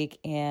cake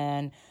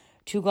and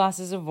 2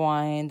 glasses of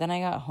wine. Then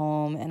I got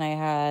home and I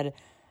had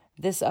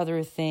this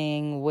other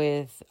thing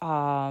with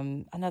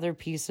another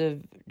piece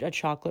of a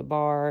chocolate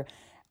bar.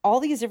 All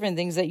these different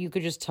things that you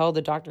could just tell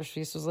the doctor's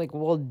face was like,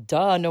 well,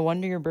 duh, no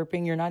wonder you're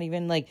burping. You're not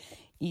even like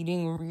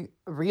eating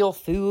real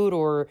food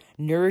or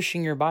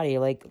nourishing your body.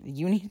 Like,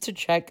 you need to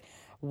check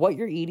what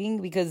you're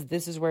eating because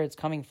this is where it's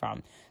coming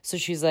from. So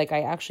she's like,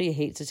 I actually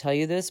hate to tell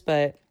you this,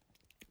 but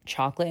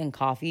chocolate and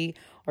coffee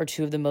are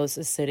 2 of the most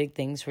acidic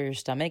things for your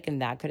stomach,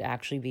 and that could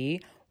actually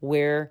be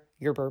where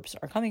your burps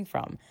are coming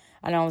from.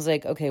 And I was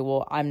like, okay,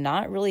 well, I'm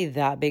not really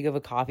that big of a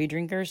coffee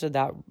drinker, so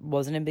that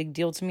wasn't a big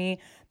deal to me.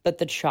 But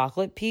the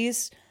chocolate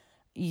piece,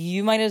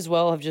 you might as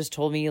well have just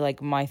told me like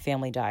my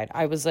family died.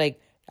 I was like,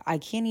 I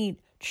can't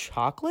eat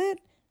chocolate?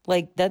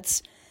 Like,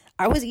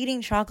 I was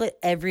eating chocolate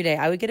every day.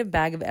 I would get a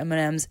bag of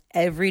M&Ms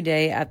every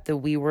day at the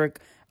WeWork.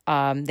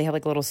 They have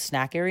like a little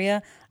snack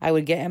area. I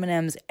would get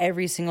M&Ms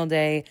every single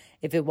day.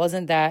 If it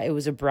wasn't that, it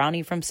was a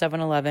brownie from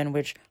 7-Eleven,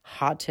 which,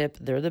 hot tip,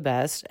 they're the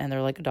best and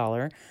they're like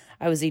 $1.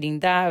 I was eating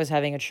that. I was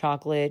having a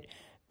chocolate.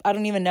 I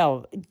don't even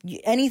know.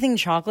 Anything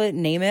chocolate,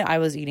 name it, I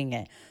was eating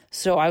it.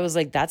 So I was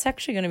like, that's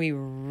actually going to be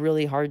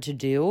really hard to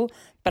do.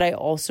 But I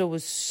also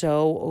was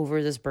so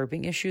over this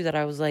burping issue that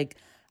I was like,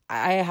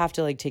 I have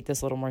to like take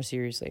this a little more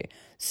seriously.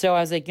 So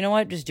I was like, you know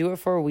what? Just do it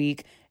for a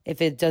week.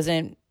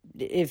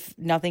 If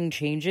nothing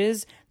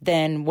changes,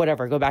 then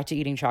whatever, go back to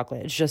eating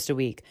chocolate. It's just a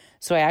week.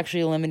 So I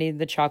actually eliminated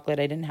the chocolate.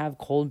 I didn't have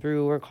cold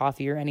brew or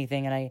coffee or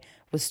anything. And I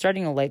was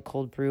starting to like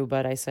cold brew,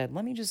 but I said,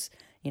 let me just,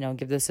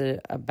 give this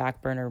a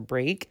back burner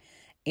break.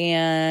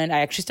 And I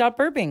actually stopped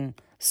burping.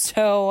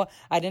 So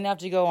I didn't have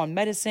to go on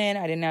medicine.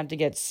 I didn't have to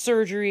get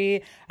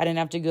surgery. I didn't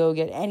have to go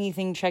get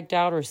anything checked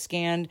out or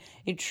scanned.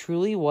 It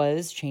truly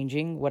was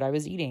changing what I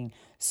was eating.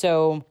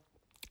 So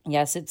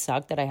yes, it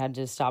sucked that I had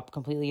to stop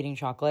completely eating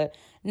chocolate.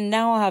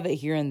 Now I'll have it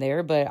here and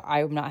there, but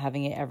I'm not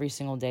having it every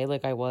single day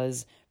like I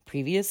was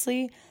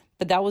previously.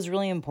 But that was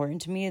really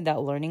important to me,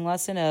 that learning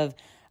lesson of,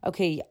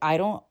 okay, I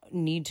don't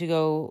need to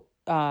go,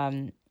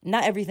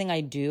 not everything I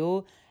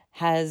do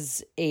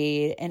has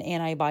an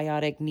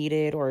antibiotic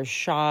needed or a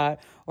shot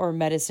or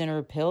medicine or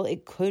a pill.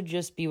 It could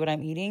just be what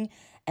I'm eating.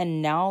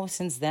 And now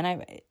since then,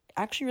 I've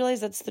actually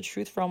realized that's the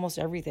truth for almost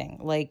everything.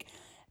 Like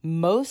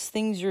most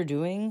things you're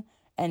doing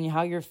and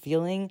how you're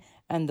feeling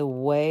and the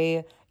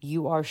way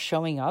you are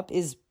showing up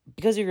is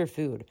because of your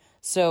food.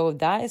 So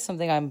that is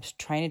something I'm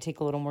trying to take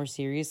a little more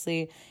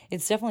seriously.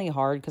 It's definitely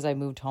hard because I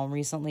moved home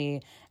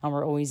recently and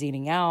we're always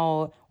eating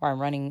out, or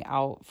I'm running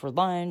out for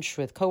lunch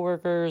with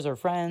coworkers or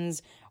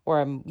friends, or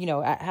I'm,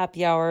 at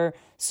happy hour.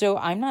 So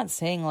I'm not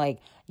saying like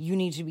you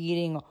need to be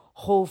eating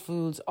whole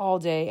foods all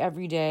day,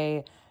 every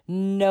day,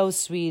 no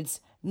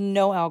sweets,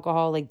 no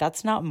alcohol. Like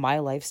that's not my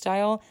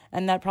lifestyle.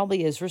 And that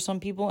probably is for some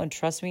people. And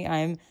trust me,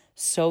 I'm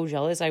so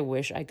jealous. I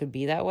wish I could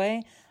be that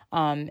way.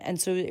 And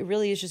so it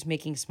really is just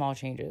making small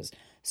changes.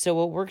 So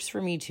what works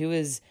for me too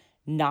is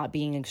not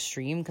being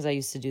extreme, because I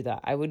used to do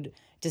that. I would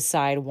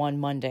decide one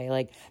Monday,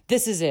 like,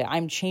 this is it.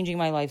 I'm changing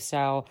my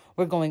lifestyle.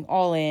 We're going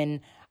all in.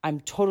 I'm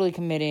totally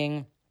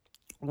committing,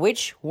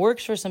 which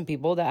works for some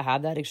people that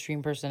have that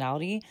extreme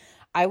personality.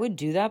 I would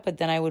do that, but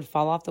then I would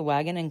fall off the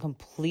wagon and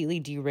completely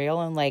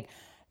derail and like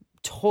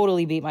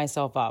totally beat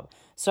myself up.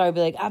 So I'd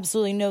be like,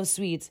 absolutely no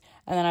sweets.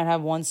 And then I'd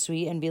have one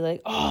sweet and be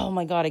like, oh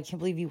my God, I can't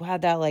believe you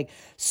had that. Like,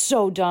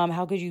 so dumb.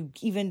 How could you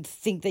even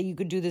think that you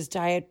could do this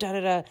diet? Da, da,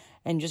 da.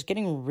 And just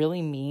getting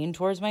really mean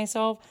towards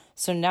myself.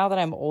 So now that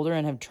I'm older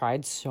and have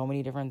tried so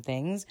many different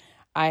things,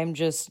 I'm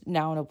just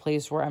now in a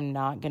place where I'm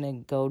not going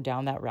to go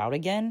down that route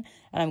again.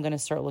 And I'm going to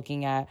start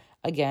looking at,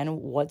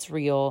 again, what's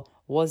real?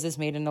 Was this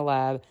made in a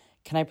lab?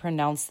 Can I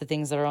pronounce the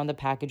things that are on the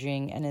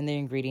packaging and in the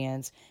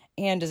ingredients?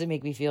 And does it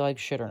make me feel like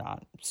shit or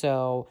not?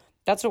 So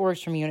that's what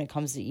works for me when it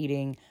comes to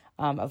eating.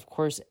 Of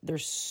course,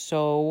 there's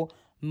so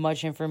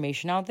much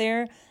information out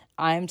there.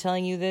 I'm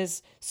telling you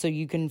this so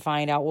you can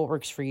find out what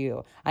works for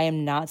you. I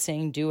am not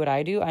saying do what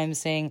I do. I'm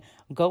saying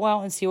go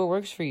out and see what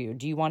works for you.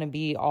 Do you want to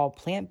be all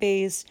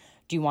plant-based?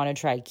 Do you want to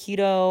try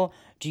keto?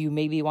 Do you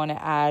maybe want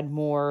to add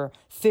more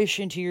fish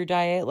into your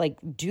diet? Like,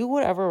 do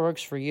whatever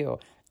works for you.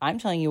 I'm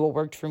telling you what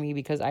worked for me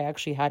because I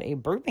actually had a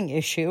burping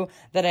issue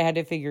that I had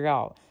to figure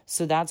out.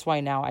 So that's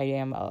why now I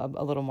am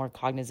a little more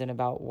cognizant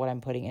about what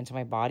I'm putting into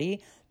my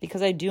body,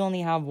 because I do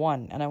only have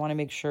one and I want to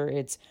make sure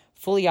it's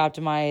fully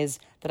optimized,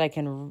 that I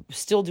can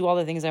still do all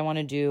the things I want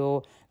to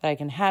do, that I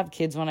can have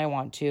kids when I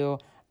want to.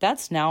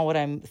 That's now what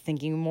I'm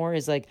thinking more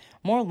is like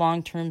more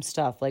long-term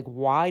stuff. Like,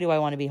 why do I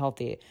want to be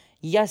healthy?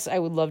 Yes, I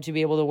would love to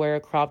be able to wear a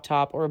crop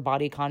top or a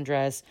bodycon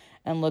dress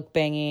and look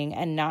banging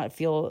and not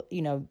feel,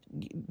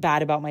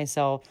 bad about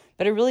myself.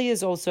 But it really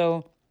is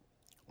also,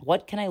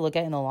 what can I look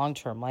at in the long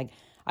term? Like,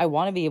 I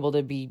want to be able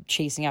to be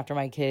chasing after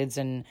my kids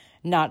and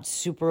not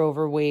super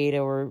overweight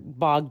or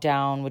bogged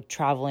down with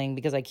traveling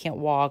because I can't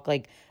walk.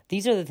 Like,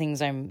 these are the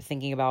things I'm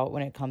thinking about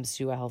when it comes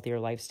to a healthier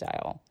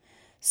lifestyle.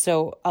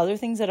 So other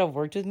things that have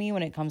worked with me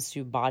when it comes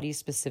to body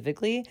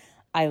specifically,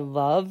 I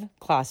love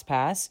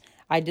ClassPass.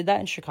 I did that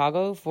in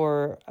Chicago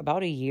for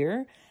about a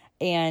year.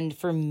 And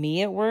for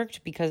me, it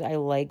worked because I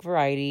like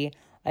variety.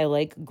 I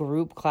like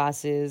group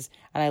classes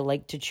and I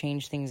like to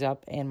change things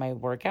up in my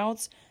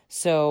workouts.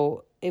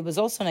 So it was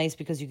also nice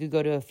because you could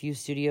go to a few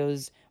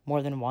studios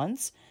more than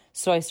once.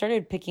 So I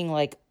started picking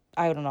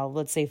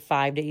let's say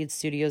 5 to 8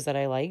 studios that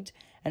I liked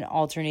and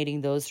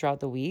alternating those throughout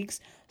the weeks.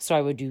 So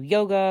I would do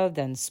yoga,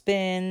 then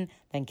spin,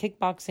 then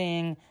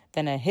kickboxing,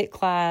 then a HIIT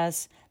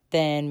class,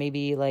 then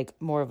maybe like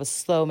more of a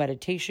slow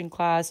meditation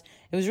class.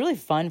 It was really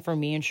fun for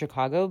me in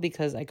Chicago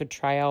because I could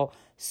try out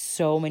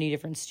so many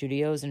different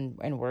studios and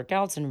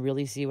workouts and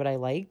really see what I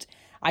liked.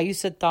 I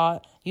used to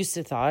thought,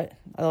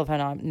 I love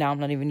how now I'm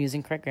not even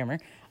using correct grammar.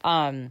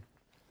 I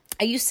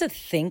used to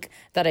think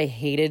that I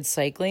hated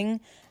cycling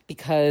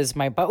because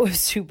my butt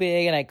was too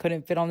big and I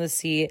couldn't fit on the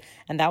seat.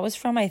 And that was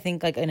from, I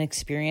think, like an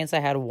experience I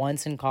had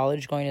once in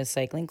college going to a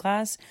cycling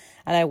class.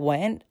 And I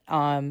went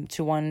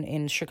to one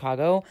in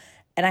Chicago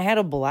and I had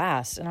a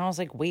blast. And I was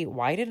like, wait,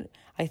 why did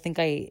I think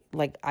I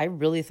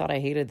really thought I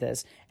hated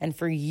this. And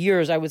for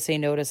years I would say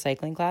no to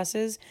cycling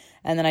classes.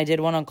 And then I did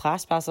one on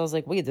ClassPass. I was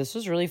like, wait, this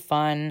was really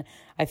fun.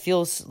 I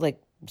feel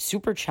like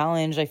super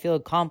challenged. I feel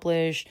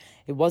accomplished.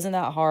 It wasn't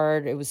that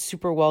hard. It was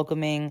super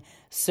welcoming.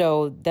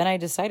 So then I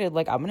decided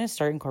I'm going to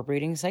start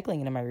incorporating cycling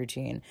into my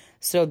routine.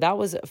 So that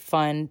was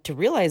fun to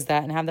realize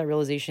that and have that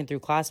realization through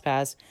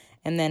ClassPass.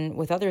 And then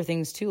with other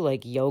things too,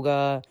 like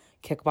yoga,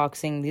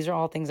 kickboxing, these are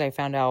all things I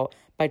found out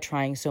by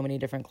trying so many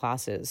different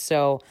classes.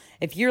 So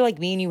if you're like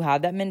me and you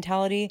have that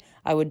mentality,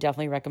 I would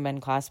definitely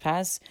recommend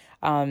ClassPass.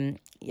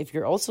 If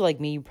you're also like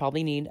me, you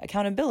probably need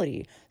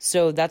accountability.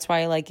 So that's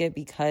why I like it,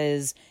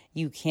 because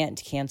you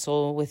can't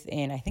cancel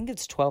within, I think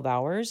it's 12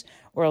 hours,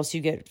 or else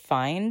you get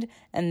fined.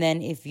 And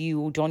then if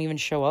you don't even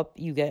show up,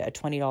 you get a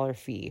 $20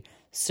 fee.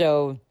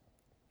 So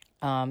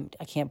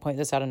I can't point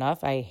this out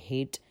enough. I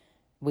hate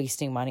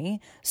wasting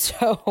money.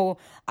 So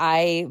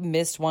I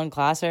missed one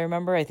class. I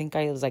remember, I think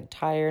I was like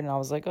tired and I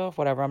was like, oh,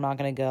 whatever, I'm not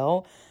going to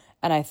go.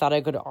 And I thought I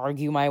could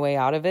argue my way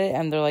out of it.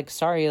 And they're like,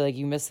 sorry, like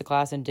you missed the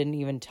class and didn't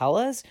even tell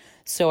us.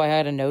 So I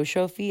had a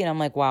no-show fee. And I'm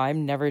like, wow,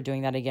 I'm never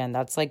doing that again.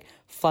 That's like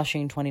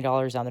flushing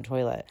 $20 down the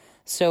toilet.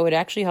 So it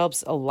actually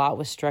helps a lot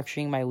with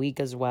structuring my week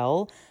as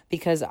well,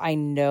 because I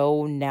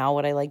know now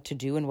what I like to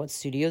do and what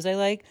studios I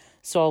like.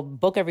 So I'll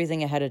book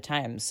everything ahead of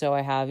time. So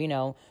I have,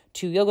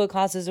 2 yoga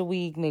classes a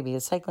week, maybe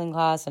a cycling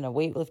class and a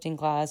weightlifting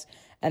class.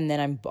 And then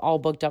I'm all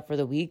booked up for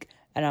the week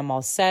and I'm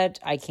all set.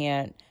 I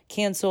can't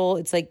cancel.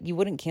 It's like you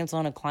wouldn't cancel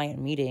on a client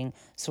meeting.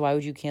 So why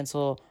would you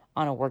cancel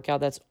on a workout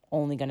that's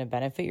only going to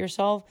benefit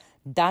yourself?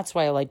 That's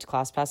why I liked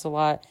ClassPass a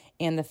lot.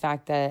 And the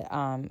fact that,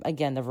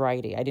 again, the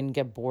variety, I didn't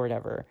get bored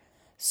ever.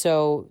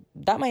 So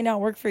that might not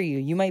work for you.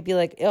 You might be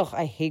like, ugh,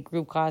 I hate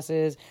group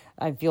classes.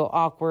 I feel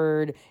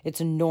awkward. It's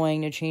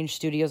annoying to change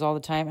studios all the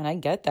time. And I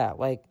get that.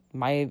 Like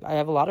I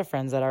have a lot of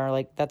friends that are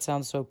like, that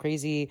sounds so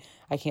crazy.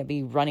 I can't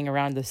be running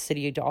around the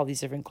city to all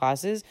these different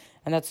classes.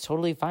 And that's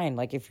totally fine.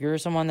 Like if you're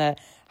someone that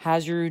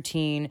has your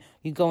routine,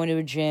 you go into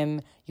a gym,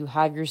 you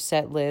have your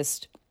set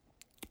list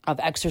of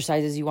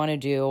exercises you want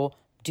to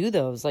do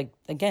those. Like,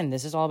 again,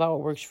 this is all about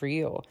what works for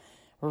you.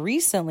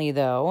 Recently,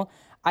 though,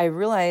 I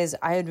realized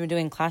I had been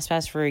doing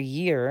ClassPass for a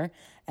year,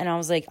 and I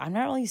was like, I'm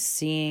not really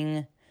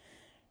seeing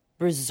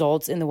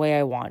results in the way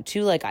I want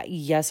to. Like,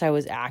 yes, I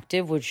was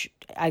active, which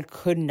I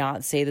could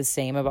not say the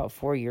same about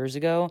 4 years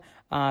ago,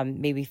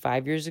 maybe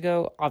 5 years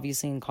ago.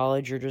 Obviously, in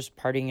college, you're just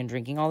partying and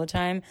drinking all the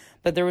time.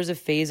 But there was a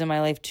phase in my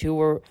life, too,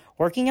 where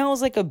working out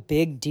was like a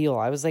big deal.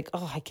 I was like,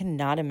 oh, I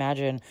cannot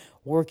imagine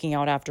working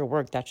out after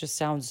work. That just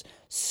sounds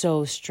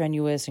so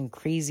strenuous and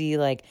crazy.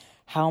 Like,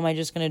 how am I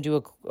just going to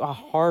do a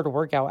hard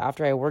workout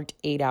after I worked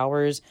 8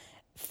 hours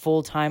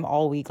full time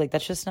all week? Like,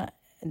 that's just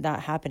not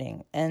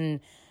happening. And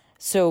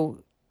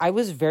so I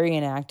was very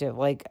inactive.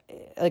 Like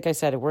I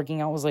said, working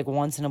out was like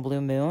once in a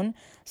blue moon.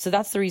 So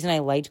that's the reason I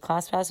liked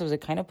ClassPass, was it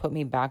kind of put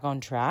me back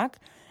on track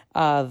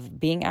of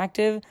being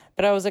active.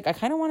 But I was like, I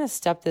kind of want to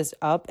step this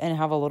up and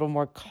have a little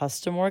more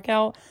custom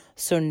workout.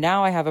 So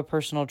now I have a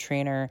personal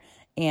trainer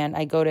and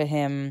I go to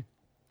him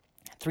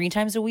 3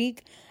 times a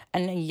week.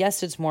 And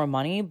yes, it's more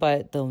money,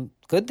 but the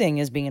good thing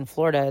is being in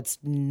Florida, it's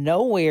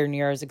nowhere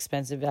near as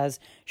expensive as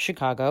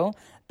Chicago,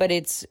 but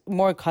it's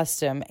more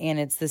custom and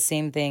it's the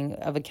same thing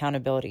of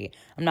accountability.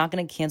 I'm not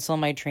going to cancel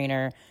my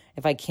trainer.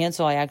 If I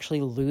cancel, I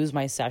actually lose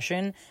my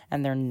session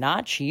and they're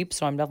not cheap.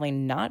 So I'm definitely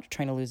not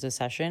trying to lose the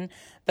session,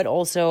 but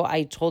also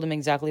I told him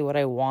exactly what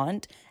I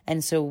want.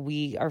 And so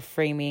we are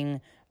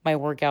framing my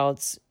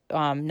workouts,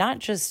 not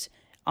just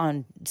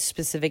on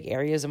specific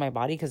areas of my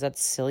body, because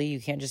that's silly. You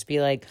can't just be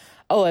like,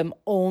 oh, I'm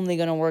only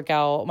going to work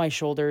out my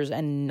shoulders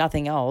and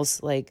nothing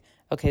else. Like,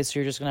 okay, so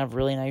you're just going to have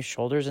really nice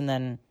shoulders and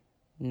then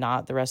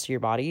not the rest of your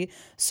body.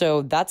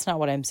 So that's not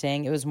what I'm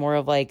saying. It was more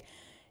of like,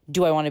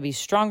 do I want to be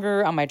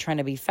stronger? Am I trying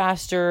to be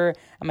faster?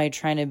 Am I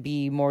trying to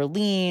be more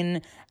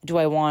lean? Do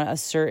I want a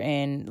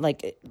certain,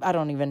 like, I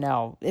don't even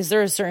know. Is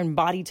there a certain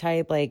body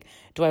type? Like,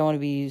 do I want to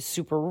be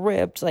super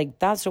ripped? Like,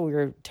 that's what we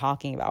were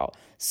talking about.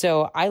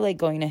 So I like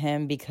going to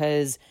him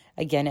because,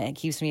 again, it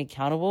keeps me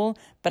accountable,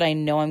 but I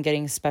know I'm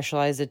getting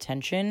specialized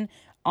attention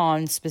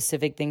on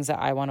specific things that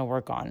I want to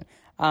work on.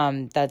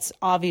 That's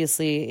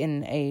obviously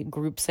in a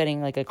group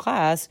setting like a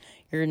class,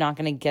 you're not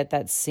going to get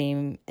that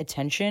same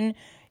attention.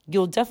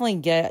 You'll definitely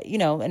get,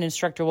 an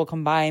instructor will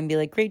come by and be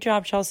like, great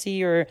job,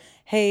 Chelsea, or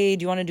hey,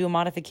 do you want to do a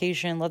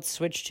modification? Let's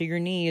switch to your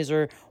knees,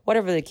 or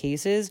whatever the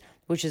case is,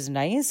 which is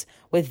nice.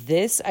 With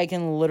this, I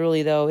can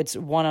literally, though, it's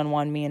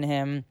one-on-one, me and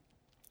him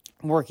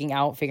working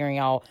out, figuring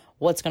out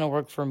what's going to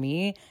work for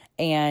me.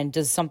 And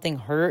does something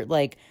hurt?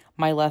 Like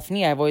my left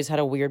knee, I've always had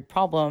a weird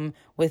problem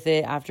with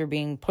it after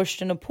being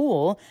pushed in a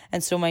pool.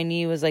 And so my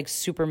knee was like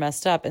super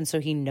messed up. And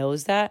so he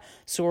knows that.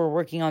 So we're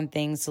working on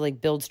things to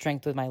like build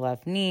strength with my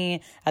left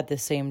knee. At the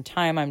same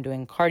time, I'm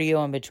doing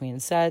cardio in between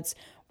sets.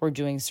 We're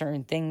doing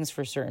certain things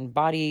for certain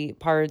body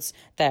parts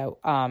that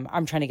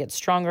I'm trying to get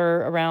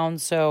stronger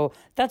around. So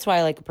that's why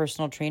I like a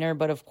personal trainer.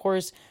 But of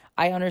course,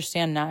 I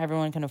understand not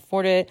everyone can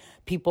afford it.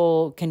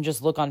 People can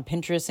just look on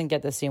Pinterest and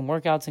get the same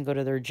workouts and go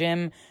to their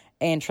gym.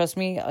 And trust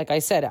me, like I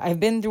said, I've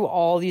been through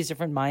all these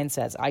different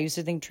mindsets. I used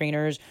to think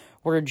trainers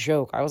were a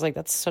joke. I was like,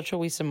 that's such a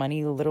waste of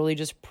money. Literally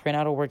just print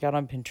out a workout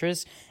on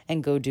Pinterest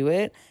and go do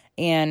it.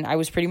 And I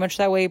was pretty much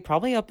that way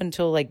probably up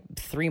until like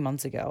 3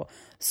 months ago.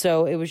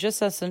 So it was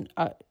just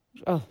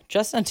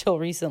until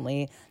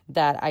recently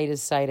that I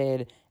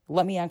decided,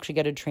 let me actually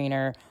get a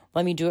trainer.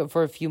 Let me do it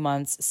for a few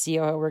months, see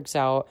how it works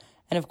out.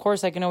 And of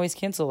course, I can always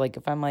cancel. Like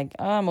if I'm like,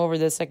 oh, I'm over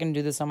this, I can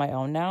do this on my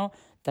own now,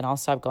 then I'll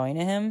stop going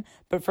to him.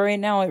 But for right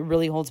now, it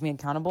really holds me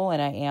accountable and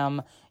I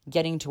am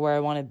getting to where I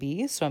want to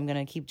be. So I'm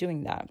going to keep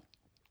doing that.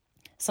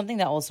 something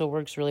that also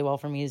works really well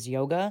for me is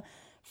yoga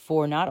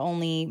for not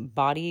only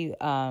body,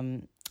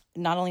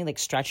 not only like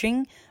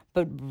stretching,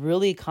 but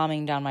really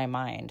calming down my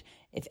mind.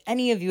 If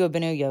any of you have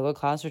been in a yoga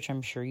class, which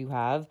I'm sure you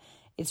have,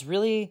 it's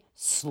really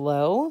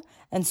slow.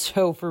 And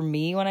so for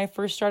me, when I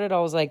first started, I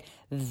was like,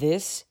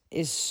 this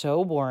is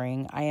so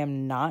boring. I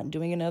am not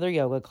doing another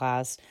yoga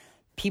class.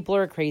 People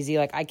are crazy.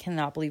 Like, I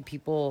cannot believe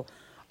people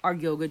are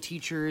yoga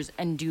teachers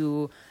and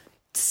do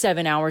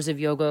 7 hours of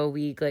yoga a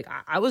week. Like,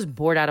 I was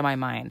bored out of my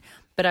mind.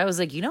 But I was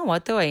like, you know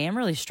what, though? I am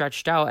really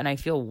stretched out and I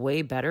feel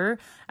way better.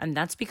 And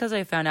that's because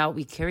I found out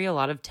we carry a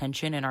lot of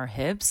tension in our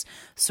hips.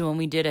 So when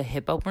we did a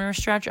hip opener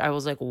stretch, I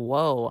was like,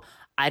 whoa,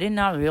 I did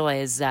not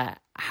realize that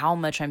how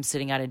much I'm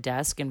sitting at a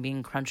desk and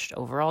being crunched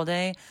over all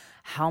day,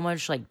 how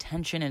much like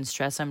tension and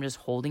stress I'm just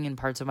holding in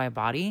parts of my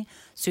body.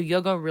 So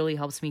yoga really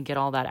helps me get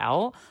all that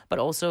out, but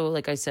also,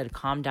 like I said,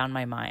 calm down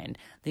my mind.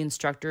 The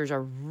instructors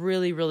are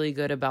really, really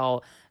good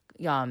about,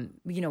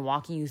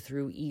 walking you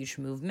through each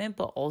movement,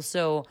 but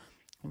also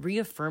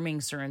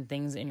reaffirming certain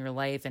things in your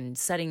life and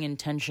setting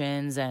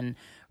intentions and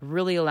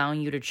really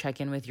allowing you to check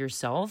in with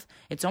yourself.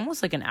 It's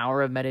almost like an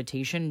hour of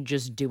meditation,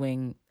 just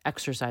doing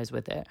exercise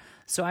with it.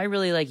 So I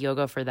really like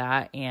yoga for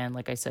that. And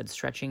like I said,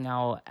 stretching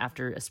out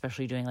after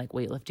especially doing like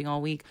weightlifting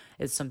all week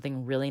is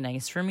something really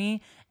nice for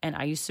me. And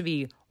I used to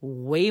be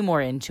way more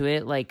into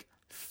it, like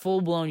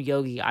full-blown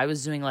yogi. I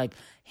was doing like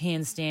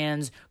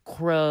handstands,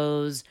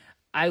 crows.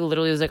 I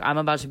literally was like, I'm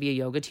about to be a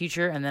yoga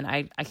teacher. And then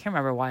I can't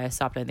remember why I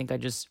stopped. I think I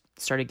just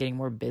started getting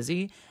more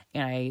busy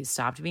and I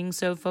stopped being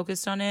so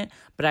focused on it.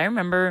 But I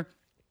remember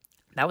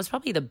that was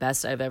probably the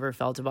best I've ever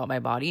felt about my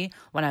body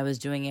when I was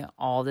doing it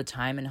all the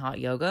time in hot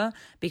yoga,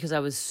 because I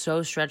was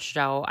so stretched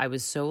out. I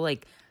was so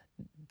like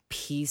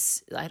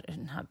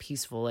not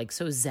peaceful, like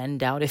so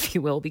zenned out, if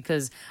you will,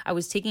 because I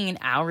was taking an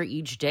hour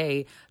each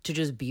day to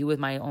just be with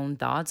my own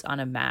thoughts on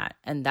a mat.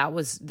 And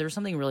there's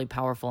something really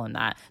powerful in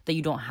that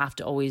you don't have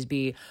to always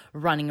be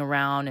running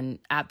around and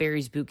at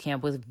Barry's boot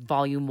camp with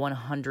volume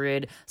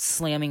 100,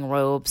 slamming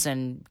ropes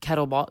and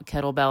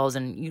kettlebells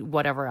and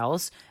whatever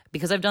else.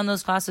 Because I've done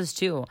those classes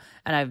too.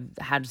 And I've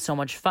had so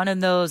much fun in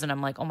those. And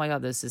I'm like, oh my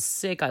God, this is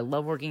sick. I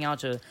love working out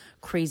to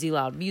crazy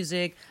loud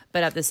music.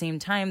 But at the same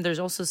time, there's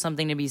also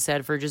something to be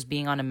said for just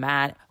being on a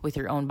mat with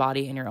your own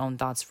body and your own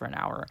thoughts for an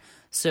hour.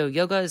 So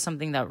yoga is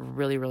something that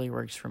really, really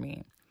works for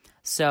me.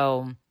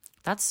 So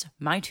that's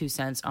my 2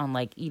 cents on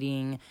like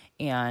eating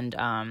and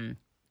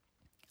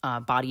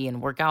body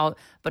and workout.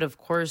 But of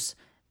course,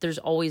 there's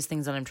always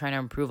things that I'm trying to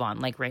improve on.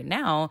 Like right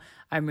now,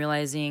 I'm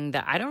realizing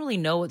that I don't really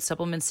know what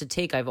supplements to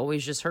take. I've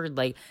always just heard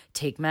like,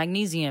 take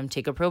magnesium,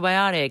 take a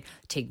probiotic,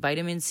 take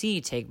vitamin C,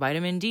 take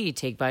vitamin D,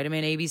 take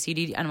vitamin A, B, C,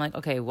 D. And I'm like,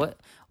 okay,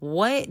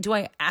 what do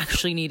I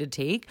actually need to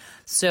take?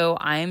 So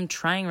I'm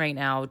trying right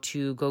now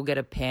to go get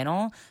a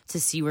panel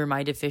to see where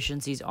my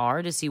deficiencies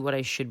are, to see what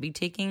I should be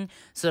taking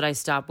so that I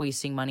stop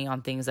wasting money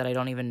on things that I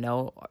don't even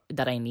know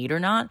that I need or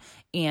not,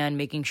 and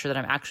making sure that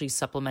I'm actually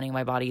supplementing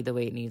my body the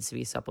way it needs to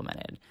be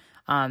supplemented.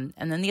 And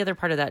then the other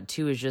part of that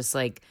too is just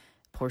like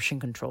portion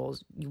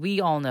controls.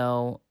 We all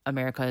know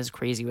America is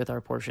crazy with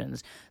our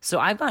portions. So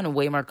I've gotten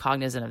way more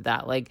cognizant of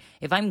that. Like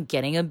if I'm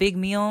getting a big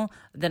meal,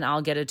 then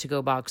I'll get a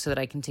to-go box so that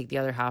I can take the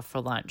other half for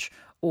lunch.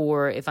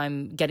 Or if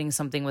I'm getting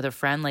something with a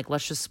friend, like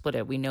let's just split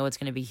it. We know it's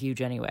going to be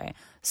huge anyway.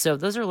 So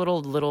those are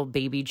little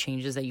baby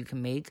changes that you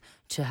can make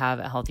to have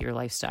a healthier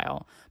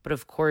lifestyle. But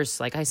of course,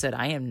 like I said,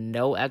 I am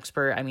no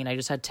expert. I mean, I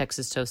just had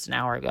Texas toast an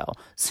hour ago.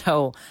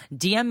 So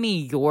DM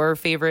me your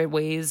favorite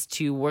ways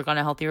to work on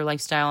a healthier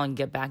lifestyle and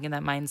get back in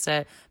that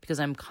mindset, because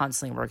I'm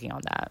constantly working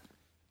on that.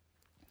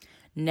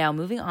 Now,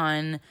 moving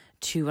on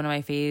to one of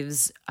my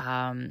faves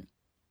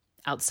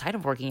outside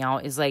of working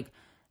out is like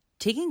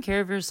taking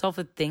care of yourself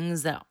with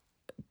things that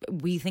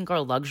we think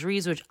are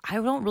luxuries, which I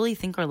don't really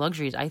think are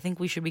luxuries. I think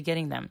we should be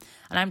getting them.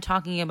 And I'm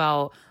talking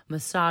about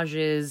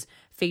massages,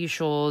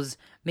 facials,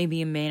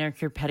 maybe a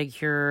manicure,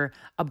 pedicure,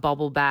 a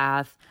bubble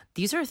bath.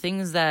 These are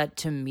things that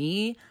to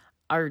me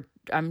are,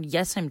 I'm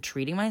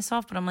treating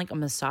myself, but I'm like, a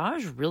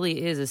massage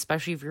really is,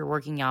 especially if you're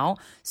working out,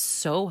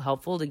 so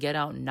helpful to get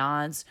out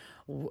knots,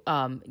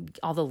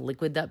 all the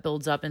liquid that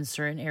builds up in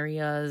certain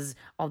areas,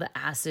 all the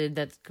acid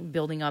that's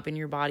building up in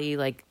your body.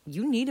 Like,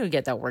 you need to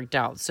get that worked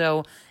out.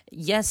 So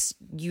yes,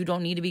 you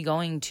don't need to be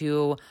going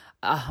to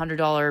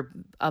 $100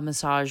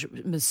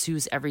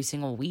 masseuse every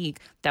single week.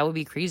 That would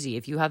be crazy.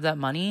 If you have that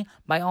money,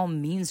 by all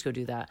means, go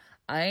do that.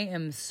 I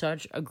am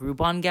such a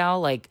Groupon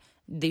gal. Like,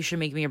 they should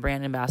make me a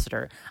brand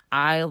ambassador.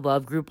 I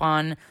love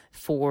Groupon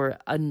for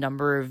a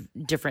number of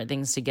different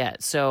things to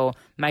get. So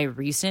my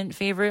recent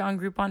favorite on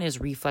Groupon is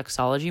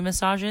reflexology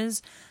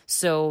massages.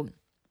 So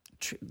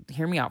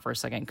hear me out for a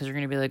second, because you're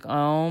going to be like,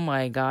 oh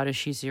my God, is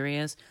she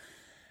serious?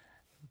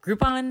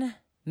 Groupon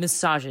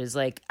massages,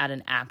 like at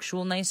an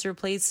actual nicer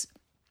place,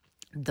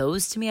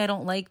 those to me I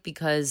don't like,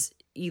 because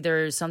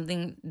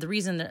the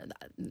reason that,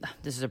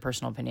 this is a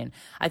personal opinion,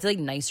 I feel like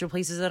nicer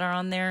places that are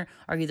on there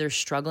are either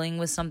struggling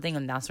with something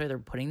and that's why they're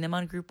putting them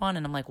on Groupon.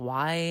 And I'm like,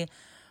 why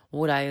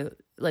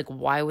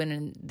why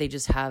wouldn't they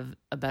just have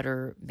a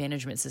better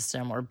management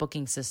system or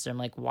booking system?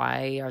 Like,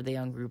 why are they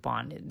on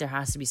Groupon? There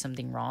has to be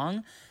something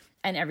wrong.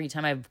 And every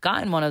time I've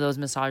gotten one of those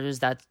massages,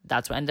 that's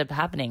what ended up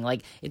happening.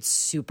 Like, it's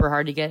super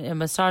hard to get a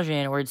massage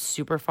in, or it's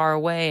super far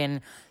away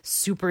and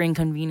super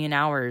inconvenient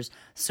hours.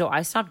 So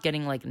I stopped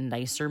getting like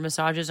nicer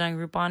massages on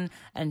Groupon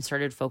and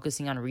started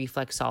focusing on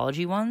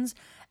reflexology ones.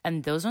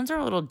 And those ones are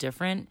a little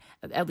different,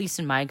 at least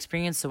in my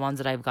experience. The ones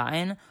that I've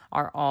gotten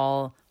are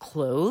all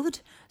clothed.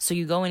 So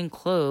you go in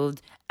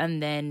clothed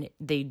and then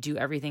they do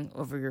everything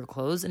over your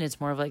clothes, and it's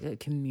more of like a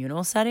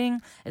communal setting.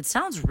 It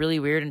sounds really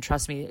weird, and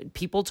trust me,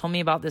 people told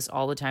me about this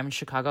all the time in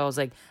Chicago. I was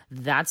like,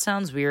 that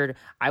sounds weird.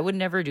 I would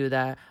never do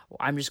that.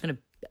 I'm just going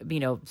to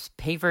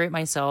pay for it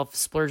myself,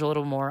 splurge a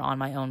little more on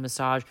my own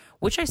massage,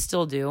 which I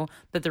still do.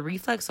 But the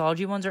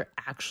reflexology ones are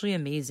actually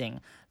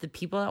amazing. The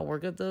people that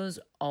work at those,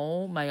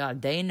 oh my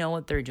God, they know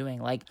what they're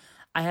doing. Like,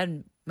 I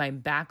had my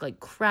back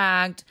like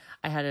cracked.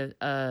 I had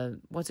a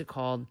what's it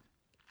called?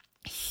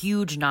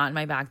 Huge knot in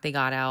my back they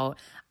got out.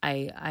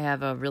 I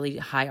have a really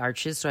high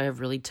arches, so I have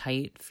really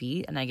tight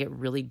feet, and I get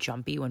really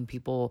jumpy when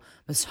people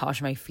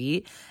massage my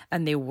feet.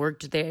 And they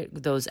worked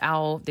those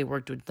out. They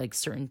worked with like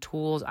certain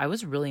tools. I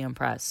was really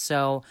impressed.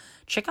 So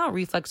check out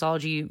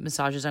reflexology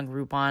massages on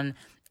Groupon.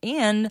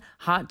 And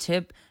hot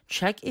tip,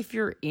 check if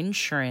your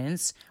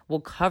insurance will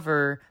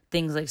cover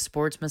things like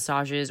sports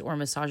massages or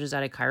massages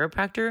at a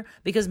chiropractor,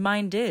 because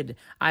mine did.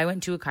 I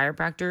went to a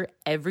chiropractor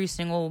every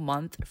single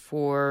month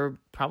for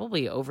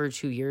probably over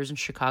 2 years in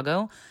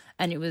Chicago,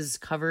 and it was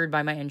covered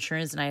by my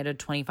insurance, and I had a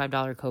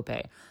 $25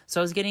 copay.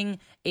 So I was getting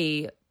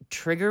a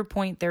trigger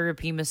point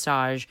therapy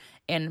massage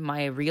and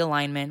my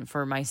realignment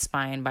for my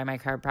spine by my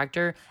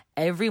chiropractor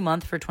every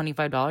month for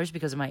 $25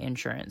 because of my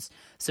insurance.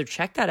 So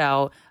check that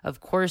out. Of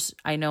course,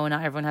 I know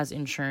not everyone has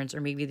insurance, or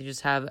maybe they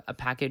just have a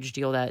package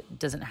deal that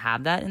doesn't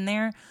have that in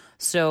there.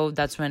 So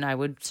that's when I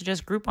would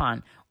suggest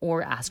Groupon,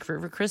 or ask for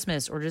it for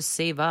Christmas, or just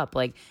save up.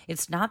 Like,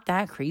 it's not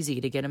that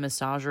crazy to get a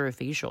massage or a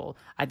facial.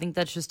 I think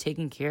that's just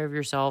taking care of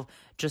yourself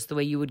just the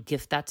way you would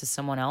gift that to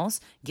someone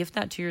else. Gift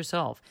that to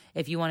yourself.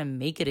 If you want to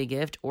make it a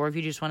gift, or if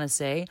you just want to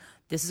say,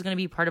 this is going to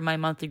be part of my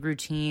monthly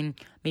routine,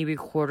 maybe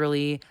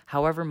quarterly,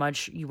 however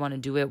much you want to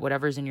do it,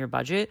 whatever's in your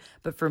budget.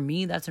 But for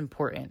me, that's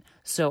important.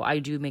 So I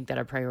do make that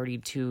a priority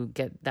to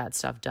get that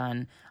stuff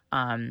done.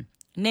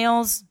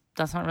 Nails,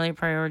 that's not really a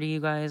priority,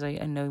 you guys. I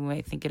know you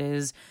might think it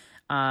is.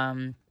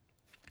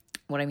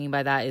 What I mean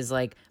by that is,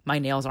 like, my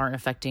nails aren't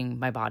affecting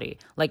my body.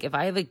 Like, if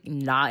I have a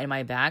knot in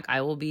my back,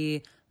 I will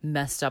be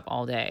messed up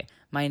all day.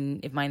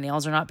 If my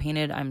nails are not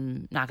painted,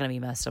 I'm not going to be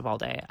messed up all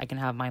day. I can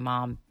have my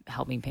mom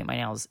help me paint my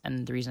nails.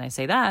 And the reason I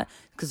say that,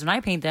 because when I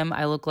paint them,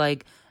 I look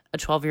like a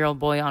 12-year-old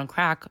boy on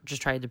crack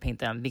just tried to paint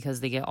them, because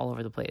they get all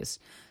over the place.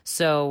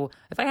 So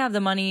if I have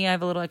the money, I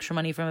have a little extra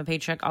money from a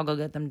paycheck, I'll go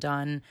get them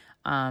done.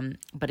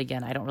 But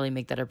again, I don't really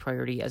make that a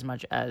priority as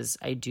much as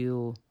I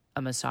do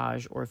a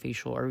massage or a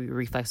facial or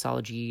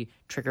reflexology,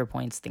 trigger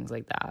points, things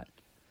like that.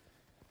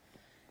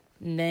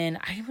 And then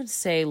I would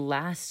say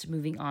last,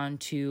 moving on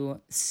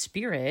to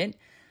spirit,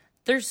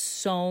 there's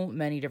so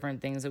many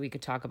different things that we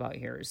could talk about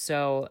here.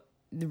 So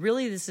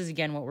really, this is,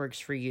 again, what works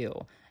for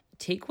you.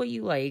 Take what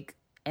you like,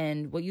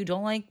 and what you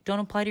don't like, don't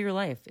apply to your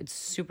life. It's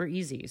super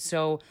easy.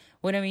 So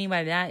what I mean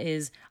by that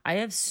is, I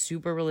have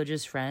super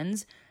religious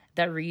friends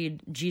that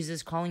read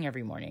Jesus Calling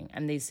every morning,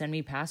 and they send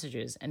me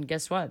passages, and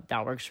guess what?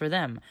 That works for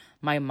them.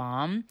 My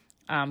mom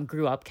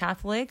grew up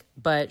Catholic,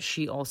 but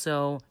she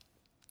also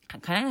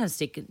kind of has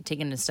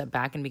taken a step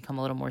back and become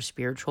a little more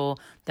spiritual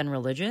than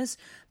religious.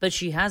 But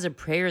she has a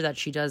prayer that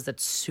she does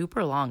that's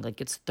super long,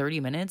 like it's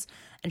 30 minutes,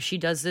 and she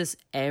does this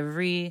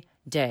every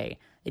day.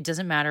 It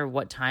doesn't matter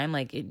what time,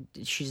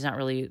 she's not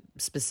really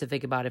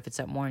specific about if it's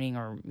at morning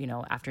or,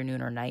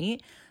 afternoon or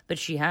night, but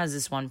she has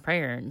this one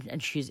prayer,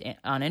 and she's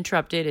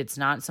uninterrupted. It's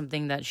not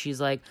something that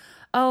she's like,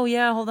 oh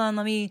yeah, hold on,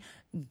 let me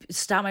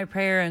stop my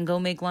prayer and go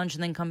make lunch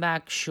and then come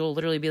back. She'll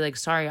literally be like,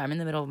 sorry, I'm in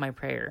the middle of my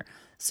prayer.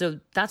 So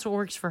that's what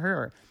works for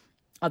her.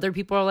 Other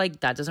people are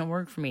like, that doesn't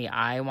work for me.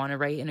 I want to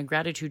write in a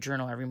gratitude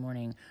journal every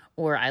morning,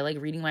 or I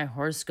like reading my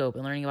horoscope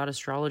and learning about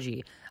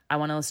astrology. I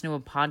want to listen to a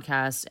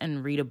podcast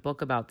and read a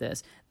book about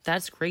this.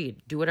 That's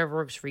great. Do whatever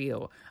works for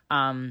you.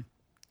 I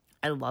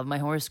love my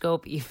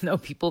horoscope, even though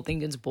people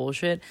think it's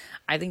bullshit.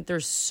 I think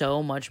there's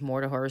so much more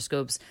to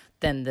horoscopes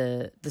than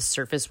the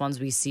surface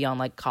ones we see on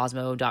like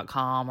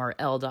Cosmo.com or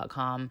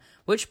Elle.com,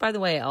 which, by the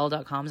way,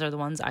 Elle.coms are the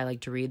ones I like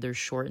to read. They're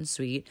short and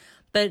sweet.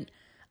 But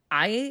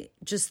I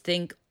just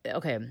think,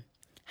 okay,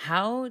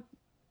 how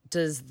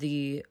does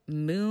the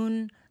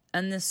moon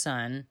and the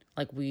sun,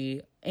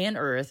 and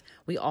Earth,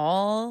 we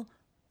all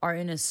are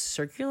in a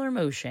circular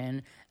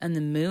motion, and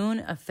the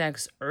moon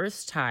affects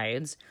Earth's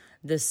tides.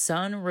 The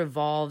sun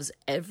revolves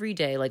every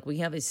day. Like, we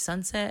have a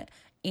sunset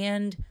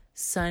and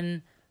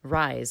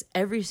sunrise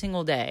every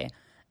single day,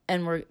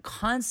 and we're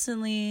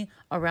constantly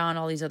around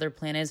all these other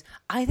planets.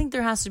 I think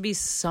there has to be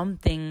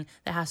something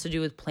that has to do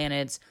with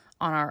planets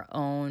on our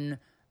own,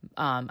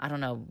 I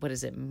don't know, what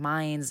is it?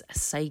 Minds,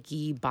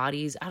 psyche,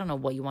 bodies. I don't know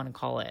what you want to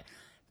call it.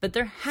 but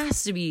there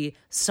has to be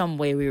some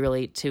way we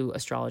relate to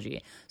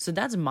astrology. So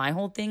that's my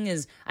whole thing,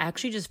 is I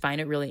actually just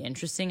find it really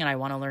interesting and I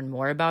want to learn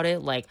more about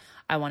it. Like,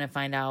 I want to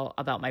find out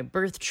about my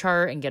birth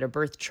chart and get a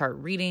birth chart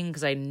reading,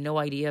 because I had no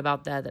idea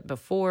about that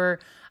before.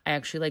 I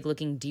actually like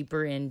looking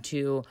deeper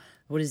into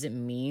what does it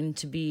mean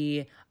to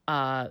be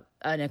an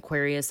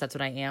Aquarius. That's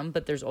what I am.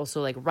 But there's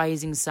also like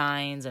rising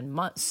signs and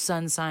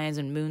sun signs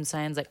and moon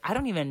signs. Like, I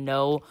don't even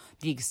know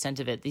the extent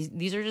of it.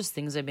 These are just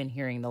things I've been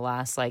hearing the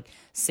last like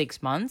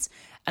 6 months.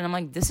 And I'm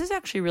like, this is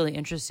actually really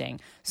interesting.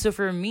 So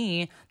for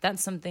me,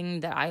 that's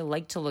something that I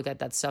like to look at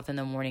that stuff in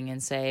the morning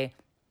and say,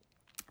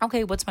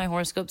 okay, what's my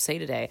horoscope say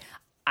today?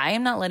 I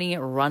am not letting it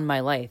run my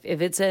life.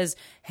 If it says,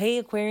 hey,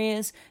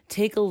 Aquarius,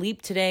 take a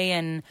leap today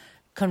and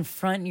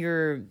confront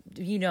your,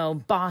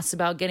 boss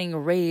about getting a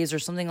raise or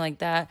something like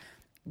that,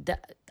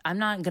 I'm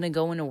not going to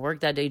go into work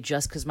that day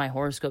just because my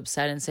horoscope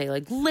said and say,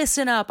 like,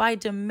 listen up, I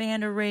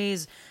demand a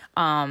raise.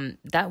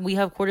 That we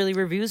have quarterly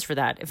reviews for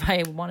that. If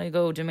I want to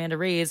go demand a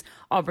raise,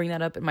 I'll bring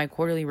that up in my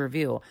quarterly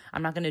review.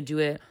 I'm not going to do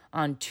it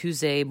on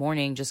Tuesday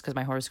morning just because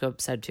my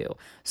horoscope said to.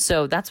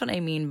 So that's what I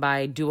mean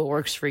by do what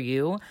works for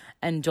you,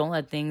 and don't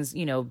let things,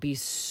 be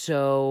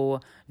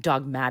so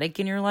dogmatic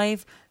in your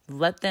life.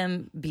 Let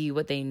them be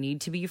what they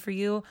need to be for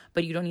you,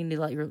 but you don't need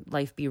to let your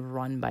life be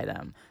run by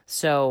them.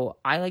 So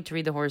I like to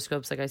read the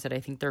horoscopes. Like I said,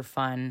 I think they're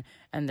fun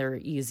and they're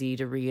easy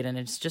to read, and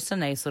it's just a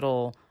nice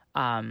little,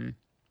 a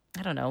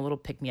little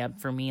pick me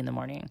up for me in the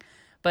morning.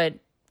 But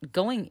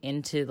going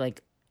into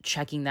like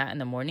checking that in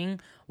the morning,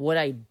 what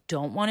I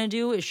don't want to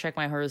do is check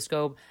my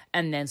horoscope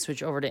and then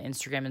switch over to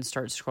Instagram and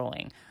start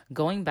scrolling.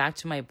 Going back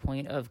to my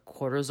point of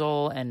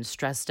cortisol and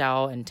stressed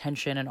out and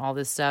tension and all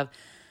this stuff,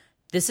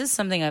 this is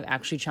something I've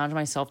actually challenged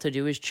myself to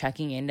do, is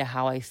checking into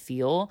how I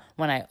feel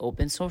when I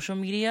open social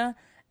media.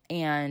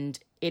 And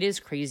it is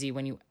crazy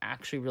when you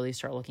actually really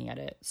start looking at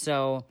it.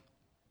 So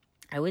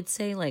I would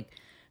say like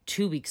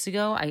 2 weeks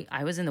ago,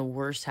 I was in the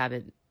worst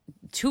habit.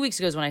 2 weeks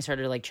ago is when I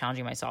started like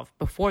challenging myself.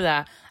 Before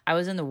that, I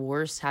was in the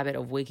worst habit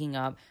of waking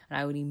up and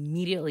I would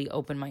immediately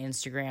open my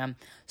Instagram,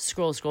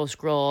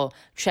 scroll,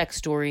 check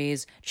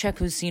stories, check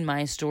who's seen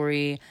my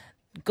story,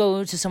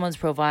 go to someone's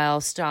profile,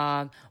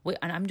 stalk. Wait,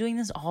 and I'm doing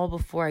this all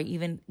before I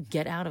even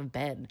get out of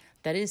bed.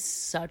 That is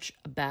such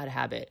a bad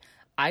habit.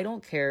 I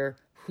don't care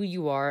who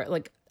you are.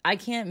 Like, I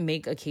can't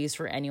make a case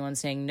for anyone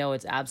saying, no,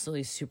 it's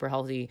absolutely super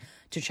healthy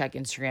to check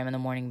Instagram in the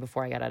morning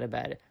before I get out of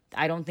bed.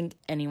 I don't think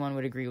anyone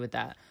would agree with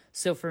that.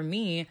 So for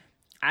me,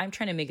 I'm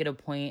trying to make it a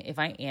point, if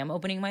I am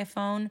opening my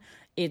phone,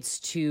 it's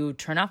to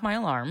turn off my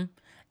alarm.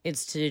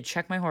 It's to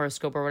check my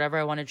horoscope or whatever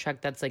I want to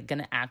check that's like going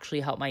to actually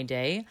help my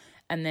day,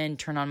 and then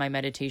turn on my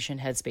meditation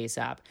Headspace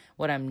app.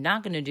 What I'm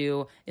not going to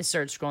do is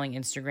start scrolling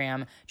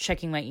Instagram,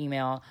 checking my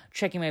email,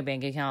 checking my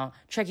bank account,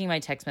 checking my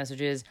text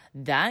messages.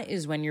 That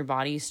is when your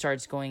body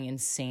starts going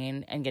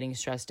insane and getting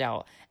stressed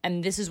out.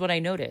 And this is what I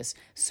notice.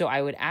 So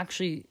I would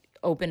actually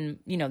open,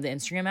 the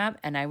Instagram app,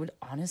 and I would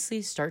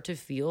honestly start to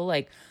feel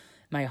like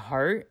my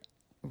heart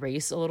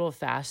race a little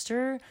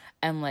faster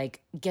and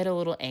like get a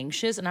little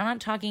anxious. And I'm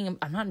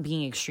not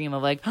being extreme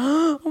of like,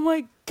 oh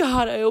my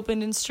God, I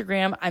opened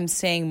Instagram. I'm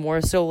saying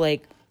more so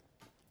like,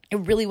 it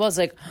really was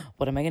like,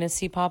 what am I going to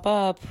see pop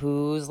up?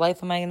 Whose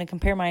life am I going to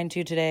compare mine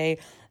to today?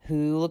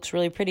 Who looks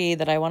really pretty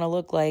that I want to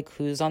look like?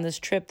 Who's on this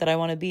trip that I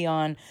want to be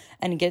on?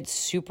 And get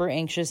super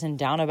anxious and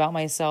down about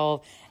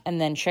myself,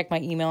 and then check my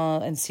email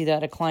and see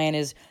that a client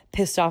is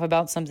pissed off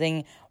about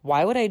something.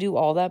 Why would I do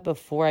all that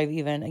before I've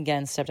even,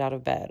 again, stepped out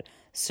of bed?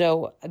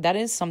 So that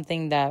is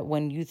something that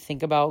when you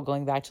think about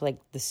going back to like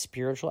the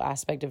spiritual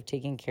aspect of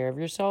taking care of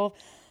yourself,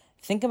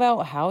 think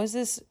about, how is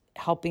this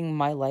helping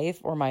my life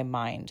or my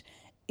mind?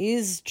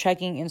 Is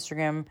checking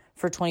Instagram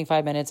for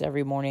 25 minutes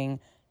every morning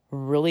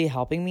really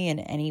helping me in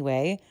any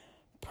way?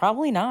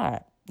 Probably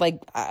not.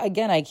 Like,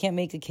 again, I can't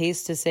make a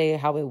case to say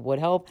how it would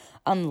help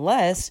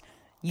unless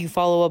you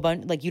follow a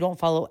bunch, like you don't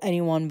follow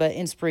anyone but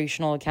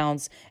inspirational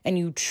accounts and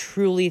you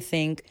truly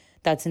think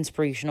that's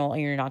inspirational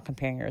and you're not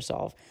comparing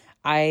yourself.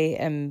 I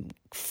am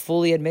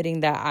fully admitting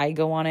that I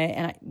go on it.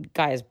 And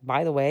guys,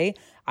 by the way,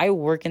 I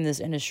work in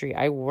this industry.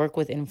 I work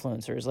with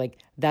influencers. Like,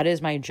 that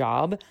is my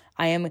job.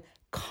 I am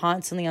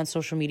constantly on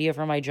social media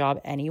for my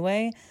job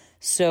anyway.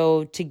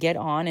 So to get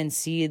on and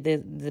see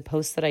the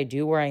posts that I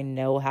do where I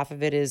know half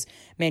of it is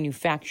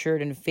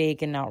manufactured and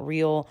fake and not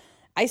real,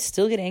 I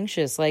still get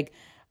anxious, like,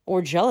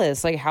 or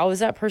jealous. Like, how is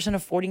that person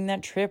affording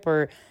that trip?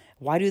 Or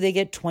why do they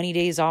get 20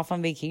 days off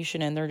on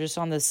vacation and they're just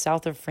on the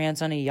south of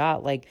France on a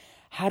yacht? Like,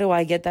 how do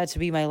I get that to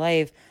be my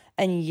life?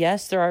 And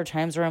yes, there are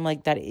times where I'm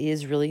like, that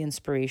is really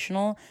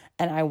inspirational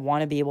and I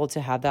want to be able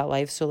to have that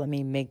life. So let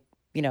me make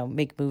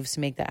moves to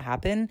make that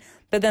happen.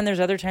 But then there's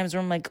other times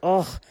where I'm like,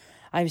 oh,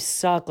 I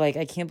suck. Like,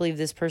 I can't believe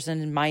this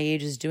person my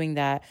age is doing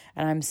that.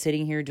 And I'm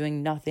sitting here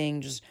doing nothing,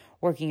 just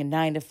working a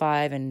 9 to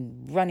 5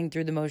 and running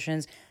through the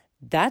motions.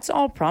 That's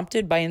all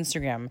prompted by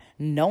Instagram.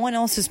 No one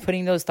else is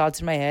putting those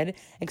thoughts in my head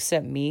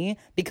except me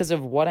because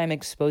of what I'm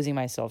exposing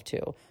myself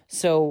to.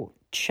 So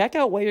check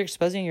out what you're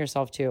exposing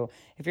yourself to.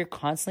 If you're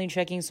constantly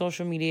checking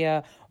social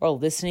media or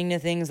listening to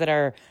things that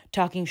are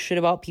talking shit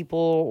about people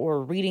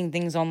or reading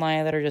things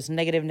online that are just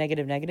negative,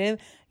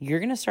 you're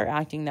going to start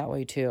acting that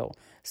way too.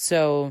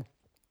 So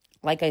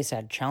like I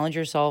said, challenge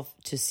yourself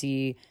to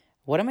see,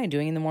 what am I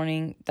doing in the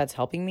morning that's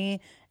helping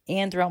me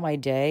and throughout my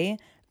day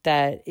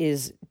that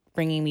is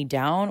bringing me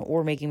down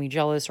or making me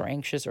jealous or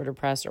anxious or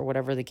depressed or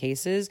whatever the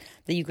case is,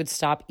 that you could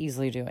stop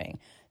easily doing.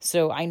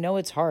 So I know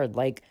it's hard.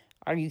 Like,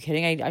 are you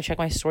kidding? I check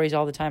my stories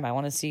all the time. I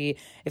want to see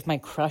if my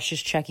crush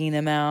is checking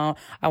them out.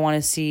 I want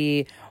to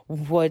see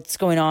what's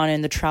going on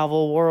in the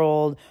travel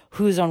world,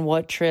 who's on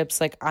what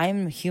trips. Like,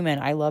 I'm human.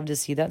 I love to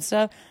see that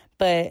stuff.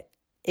 But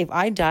if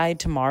I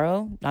died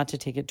tomorrow, not to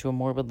take it to a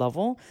morbid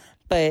level,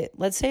 but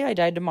let's say I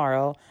died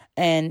tomorrow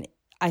and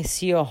I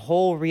see a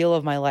whole reel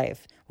of my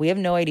life. We have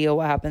no idea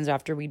what happens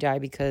after we die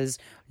because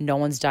no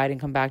one's died and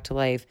come back to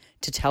life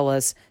to tell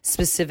us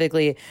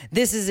specifically,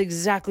 this is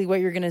exactly what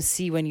you're going to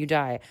see when you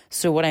die.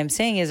 So what I'm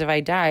saying is, if I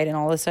died and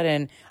all of a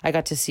sudden I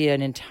got to see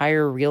an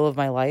entire reel of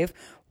my life,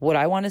 would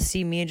I want to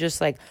see me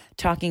just like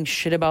talking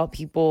shit about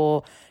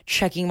people,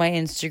 checking my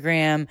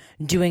Instagram,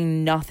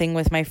 doing nothing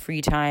with my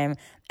free time?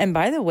 And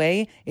by the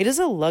way, it is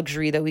a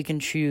luxury that we can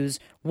choose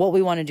what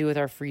we want to do with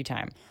our free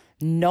time.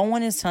 No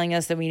one is telling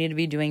us that we need to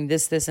be doing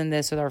this, and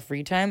this with our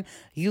free time.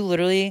 You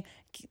literally,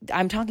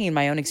 I'm talking in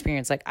my own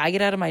experience. Like, I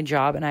get out of my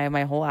job and I have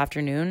my whole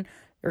afternoon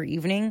or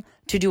evening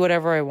to do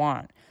whatever I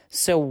want.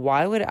 So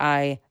why would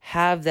I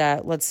have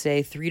that, let's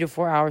say 3 to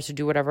 4 hours to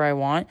do whatever I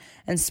want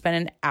and spend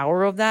an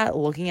hour of that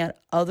looking at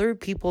other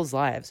people's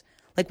lives?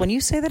 Like, when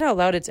you say that out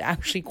loud, it's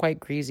actually quite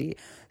crazy.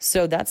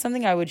 So that's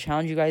something I would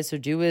challenge you guys to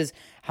do is,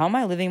 how am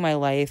I living my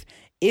life?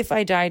 If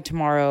I died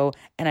tomorrow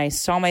and I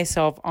saw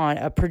myself on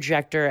a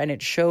projector and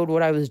it showed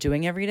what I was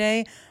doing every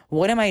day,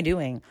 what am I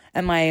doing?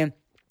 Am I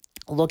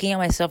looking at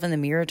myself in the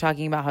mirror,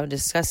 talking about how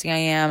disgusting I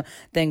am,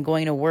 then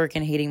going to work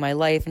and hating my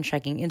life and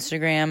checking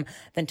Instagram,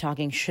 then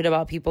talking shit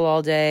about people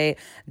all day,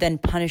 then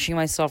punishing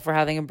myself for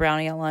having a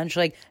brownie at lunch?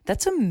 Like,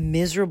 that's a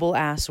miserable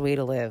ass way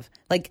to live.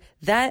 Like,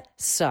 that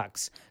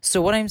sucks.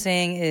 So what I'm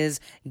saying is,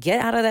 get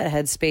out of that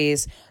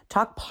headspace,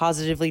 talk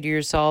positively to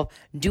yourself,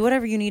 do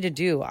whatever you need to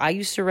do. I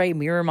used to write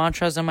mirror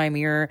mantras on my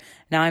mirror.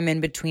 Now I'm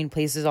in between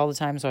places all the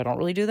time, so I don't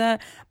really do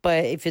that.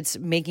 But if it's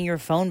making your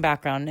phone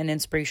background an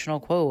inspirational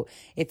quote,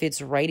 if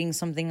it's writing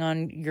something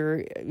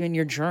in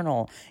your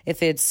journal,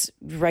 if it's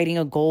writing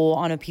a goal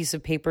on a piece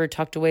of paper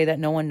tucked away that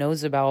no one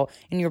knows about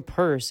in your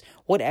purse,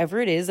 whatever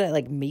it is that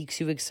like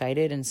makes you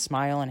excited and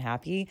smile and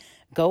happy,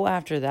 go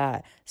after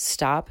that.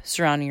 Stop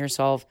surrounding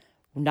yourself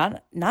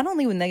not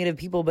only with negative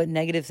people, but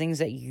negative things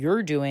that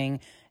you're doing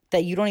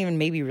that you don't even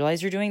maybe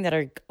realize you're doing that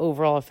are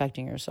overall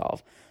affecting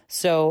yourself.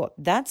 So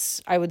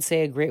that's, I would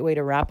say, a great way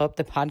to wrap up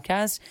the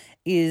podcast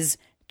is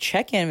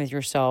check in with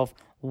yourself.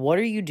 What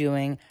are you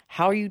doing?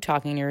 How are you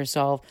talking to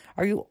yourself?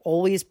 Are you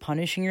always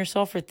punishing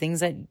yourself for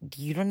things that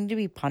you don't need to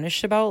be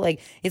punished about?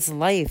 Like, it's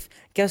life.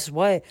 Guess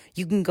what?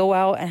 You can go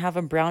out and have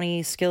a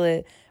brownie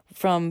skillet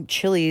from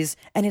Chili's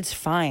and it's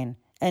fine.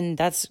 And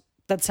that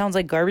sounds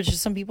like garbage to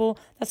some people.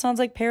 That sounds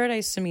like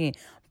paradise to me.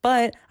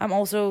 But I'm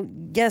also,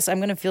 yes, I'm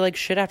going to feel like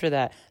shit after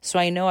that. So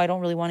I know I don't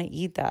really want to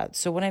eat that.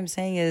 So what I'm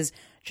saying is,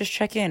 just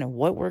check in.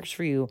 What works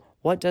for you?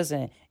 What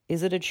doesn't?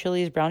 Is it a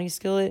Chili's brownie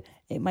skillet?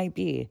 It might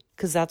be,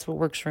 because that's what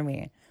works for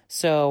me.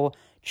 So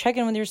check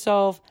in with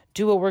yourself.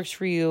 Do what works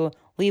for you.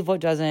 Leave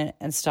what doesn't.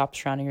 And stop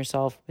surrounding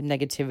yourself with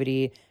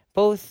negativity,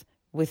 both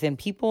within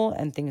people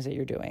and things that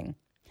you're doing.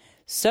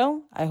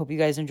 So I hope you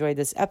guys enjoyed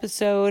this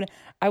episode.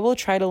 I will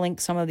try to link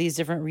some of these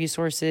different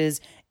resources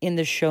in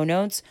the show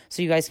notes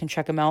so you guys can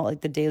check them out,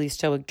 like the Daily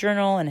Stoic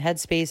Journal and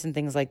Headspace and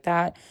things like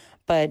that.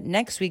 But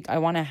next week, I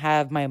want to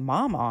have my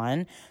mom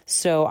on.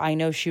 So I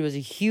know she was a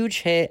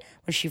huge hit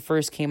when she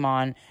first came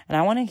on, and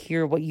I want to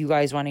hear what you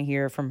guys want to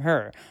hear from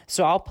her.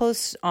 So I'll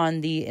post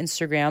on the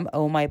Instagram,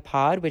 Oh My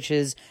Pod, which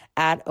is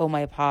at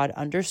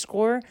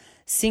ohmypod_,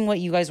 seeing what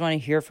you guys want to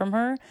hear from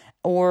her.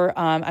 Or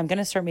I'm going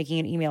to start making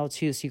an email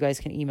too, so you guys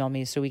can email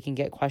me so we can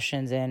get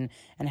questions in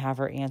and have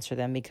her answer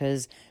them,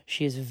 because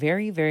she is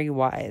very, very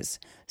wise.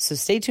 So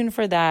stay tuned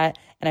for that.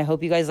 And I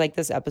hope you guys like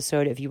this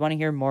episode. If you want to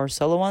hear more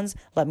solo ones,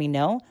 let me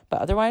know.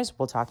 But otherwise,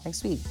 we'll talk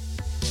next week.